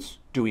situations,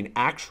 doing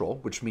actual,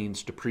 which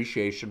means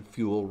depreciation,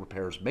 fuel,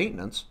 repairs,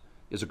 maintenance,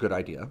 is a good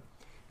idea.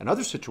 In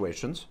other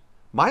situations,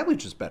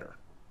 mileage is better.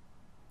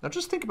 Now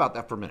just think about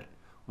that for a minute.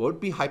 What would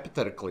be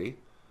hypothetically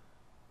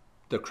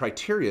the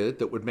criteria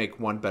that would make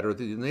one better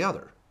than the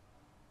other?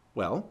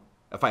 Well,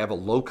 if I have a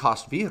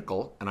low-cost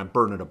vehicle and I'm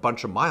burning a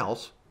bunch of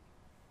miles,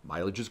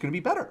 mileage is going to be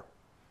better.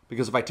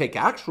 Because if I take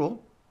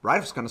actual,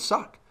 write-off's going to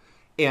suck.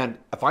 And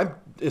if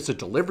it's a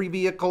delivery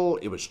vehicle,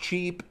 it was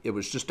cheap, it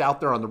was just out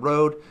there on the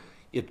road,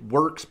 it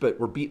works, but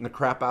we're beating the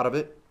crap out of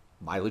it,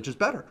 mileage is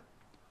better.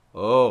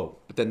 Oh,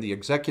 but then the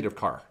executive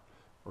car,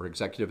 or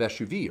executive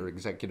SUV, or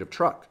executive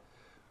truck,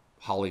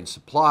 hauling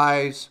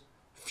supplies,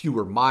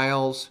 fewer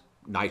miles,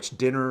 nice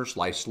dinners,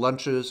 nice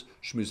lunches,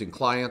 schmoozing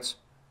clients.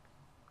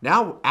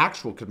 Now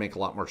actual could make a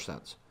lot more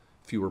sense.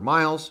 Fewer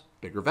miles,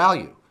 bigger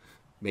value,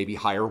 maybe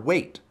higher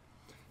weight.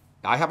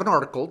 I have an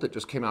article that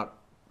just came out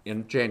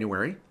in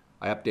January.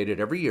 I update it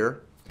every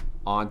year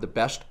on the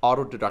best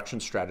auto deduction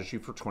strategy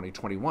for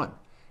 2021.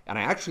 And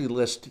I actually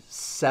list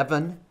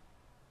 7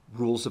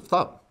 rules of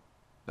thumb.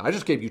 Now, I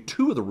just gave you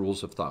 2 of the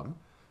rules of thumb,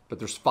 but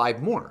there's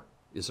 5 more.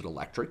 Is it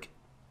electric?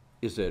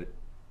 Is it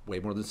way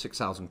more than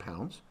 6,000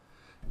 pounds?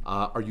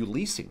 Are you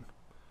leasing?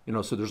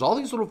 So there's all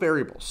these little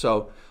variables.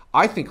 So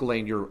I think,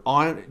 Elaine,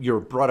 you're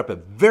brought up a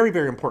very,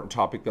 very important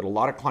topic that a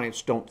lot of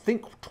clients don't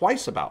think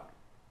twice about.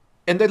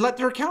 And they let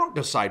their accountant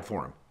decide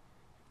for them.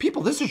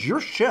 People, this is your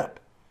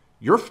ship.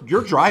 You're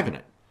driving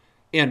it.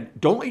 And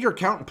don't let your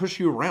accountant push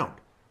you around.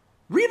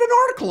 Read an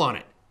article on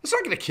it. It's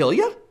not going to kill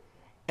you.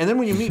 And then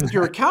when you meet with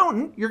your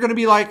accountant, you're going to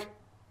be like,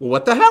 well,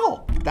 what the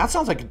hell? That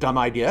sounds like a dumb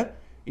idea.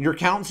 And your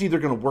accountant's either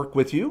going to work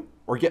with you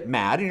or get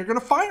mad and you're going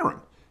to fire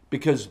him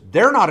because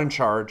they're not in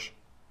charge.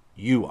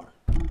 You are.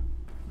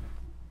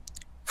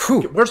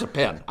 Whew. Where's a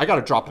pen? I got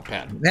to drop a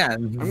pen. Yeah,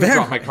 I'm going to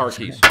drop my car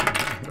keys.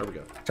 There we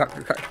go. Drop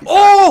your car keys.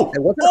 Oh!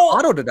 It wasn't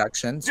auto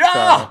deductions.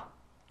 Yeah! So.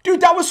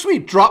 Dude, that was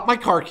sweet. Drop my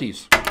car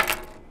keys.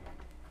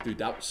 Dude,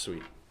 that was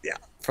sweet. Yeah,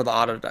 for the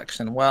auto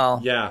deduction.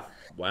 Well. Yeah.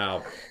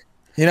 Wow.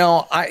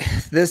 I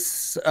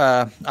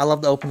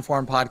love the Open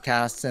Forum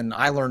podcast, and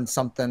I learned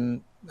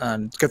something.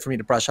 It's good for me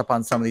to brush up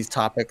on some of these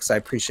topics. I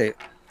appreciate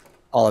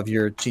all of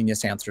your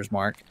genius answers,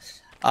 Mark.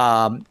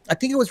 I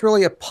think it was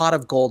really a pot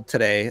of gold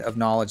today of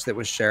knowledge that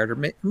was shared, or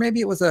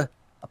maybe it was a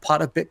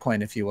pot of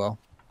Bitcoin, if you will,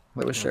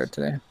 that was shared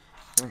today.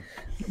 Sure.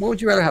 What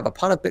would you rather have, a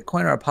pot of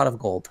Bitcoin or a pot of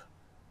gold?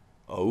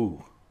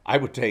 Oh, I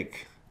would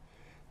take,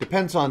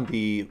 depends on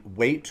the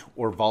weight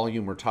or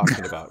volume we're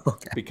talking about,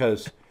 okay.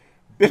 Because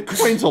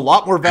Bitcoin's a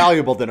lot more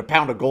valuable than a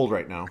pound of gold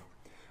right now.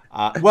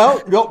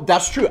 Well, no,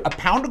 that's true. A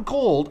pound of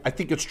gold, I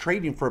think it's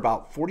trading for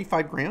about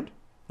 45 grand.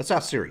 Let's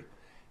ask Siri.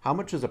 How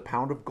much is a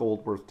pound of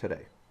gold worth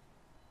today?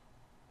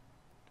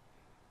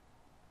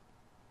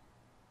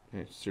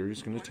 Okay,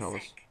 Siri's going to tell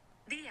us.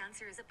 The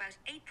answer is about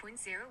 8.01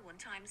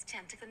 times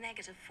 10 to the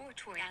negative 4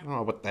 troy ounce.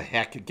 Oh, what the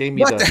heck? It gave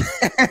me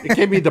it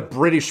gave me the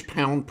British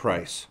pound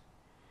price.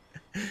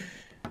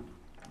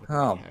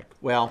 Oh.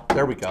 Well,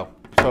 there we go.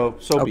 So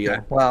be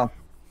it. Well,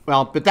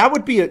 but that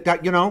would be it.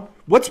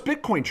 What's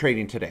Bitcoin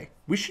trading today?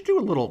 We should do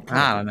a little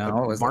I don't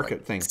know. It was market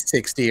like thing.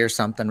 60 or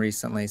something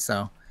recently.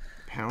 So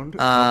pound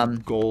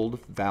of gold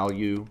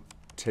value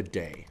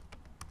today.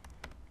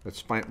 Let's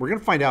find. We're going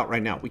to find out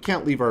right now. We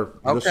can't leave our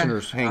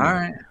listeners hanging. All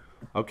right.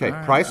 Okay.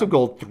 All price of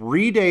gold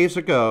 3 days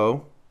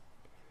ago.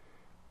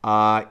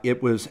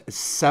 It was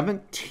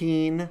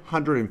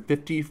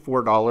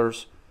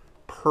 $1,754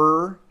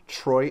 per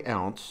troy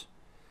ounce.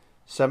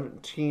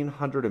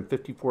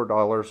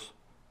 $1,754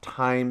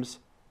 times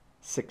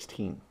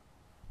 16.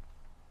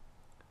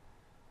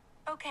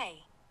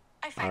 Okay,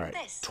 I found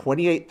this.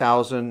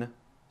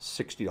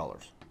 $28,060.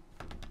 Is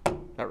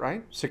that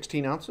right?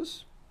 16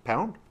 ounces?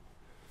 Pound?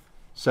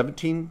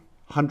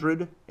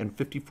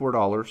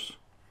 $1,754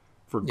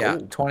 for gold. Yeah,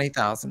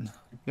 20,000.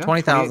 Yeah,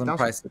 20,000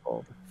 price of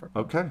gold.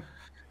 Okay.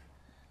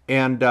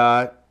 And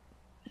I'm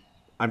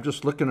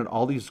just looking at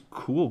all these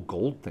cool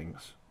gold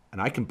things,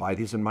 and I can buy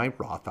these in my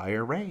Roth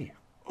IRA.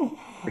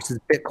 Which is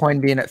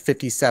Bitcoin being at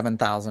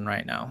 57,000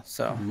 right now.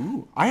 So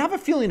ooh, I have a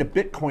feeling a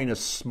Bitcoin is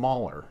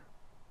smaller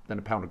than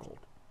a pound of gold.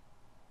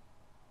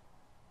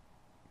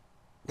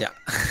 Yeah.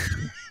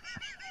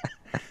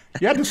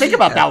 You had to think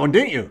about that one,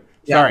 didn't you?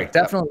 Yeah, Sorry.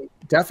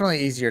 definitely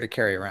easier to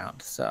carry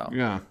around. So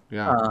Yeah.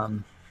 Yeah.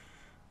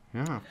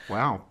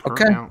 Wow. Per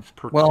okay. ounce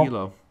per Well,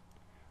 kilo.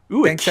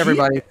 Ooh, thanks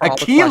everybody for a all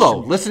the kilo.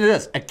 questions. Listen to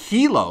this. A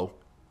kilo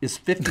is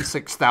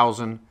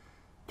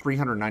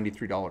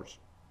 $56,393.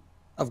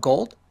 Of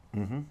gold?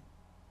 Mm-hmm.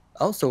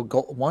 Oh, so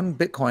gold, 1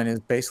 Bitcoin is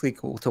basically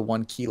equal to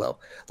 1 kilo.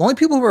 The only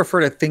people who refer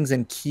to things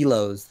in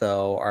kilos,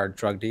 though, are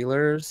drug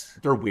dealers.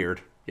 They're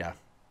weird. Yeah.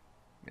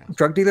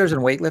 Drug dealers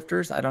and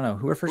weightlifters? I don't know.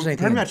 Who refers to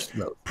anything in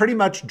kilos? Pretty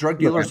much drug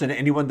dealers and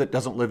anyone that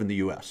doesn't live in the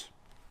U.S.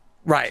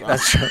 Right. So.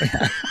 That's true.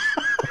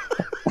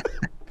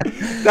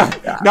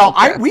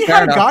 We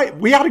had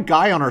a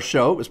guy on our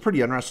show. It was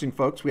pretty interesting,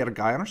 folks. We had a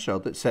guy on our show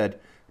that said, "Do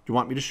you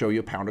want me to show you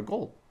a pound of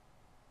gold?"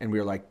 And we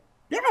were like,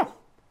 "Yeah."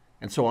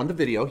 And so on the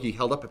video, he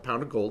held up a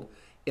pound of gold,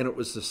 and it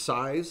was the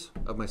size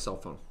of my cell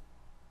phone.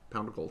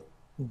 Pound of gold.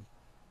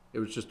 It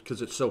was just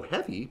because it's so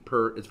heavy.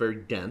 It's very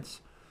dense.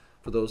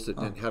 For those that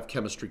didn't have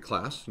chemistry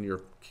class, and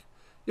if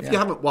you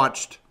haven't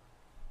watched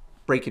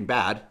Breaking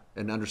Bad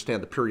and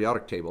understand the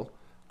periodic table,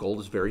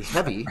 gold is very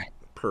heavy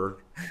per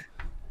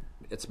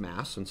its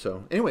mass, and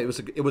so anyway,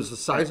 it was the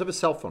size of a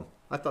cell phone.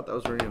 I thought that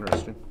was very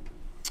interesting.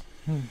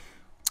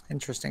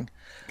 Interesting.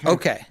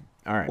 Okay.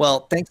 All right.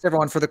 Well, thanks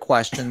everyone for the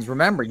questions.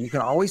 Remember, you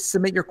can always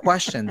submit your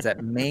questions at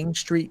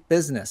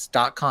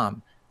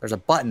mainstreetbusiness.com. There's a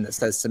button that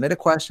says submit a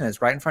question.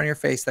 It's right in front of your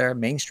face there,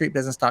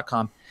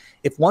 mainstreetbusiness.com.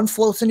 If one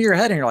floats into your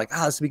head and you're like,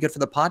 this would be good for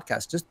the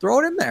podcast, just throw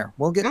it in there.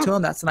 We'll get to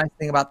them. That's the nice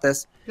thing about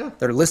this. Yeah.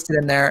 They're listed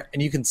in there,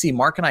 and you can see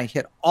Mark and I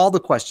hit all the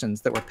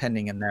questions that were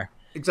pending in there.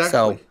 Exactly.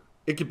 So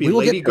it could be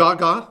Lady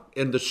Gaga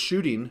and the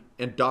shooting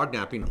and dog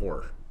napping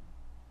horror.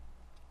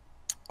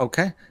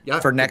 Okay.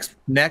 Yeah. For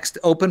next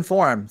open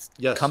forum,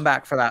 come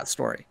back for that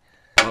story.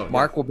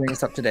 Mark will bring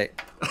us up to date.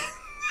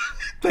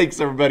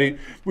 Thanks, everybody.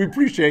 We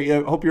appreciate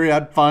you. Hope you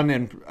had fun,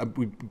 and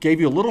we gave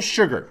you a little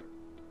sugar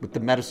with the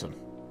medicine.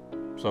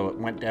 So it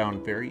went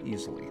down very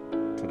easily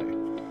today.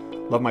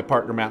 Love my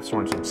partner, Matt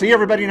Sorensen. See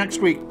everybody next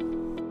week.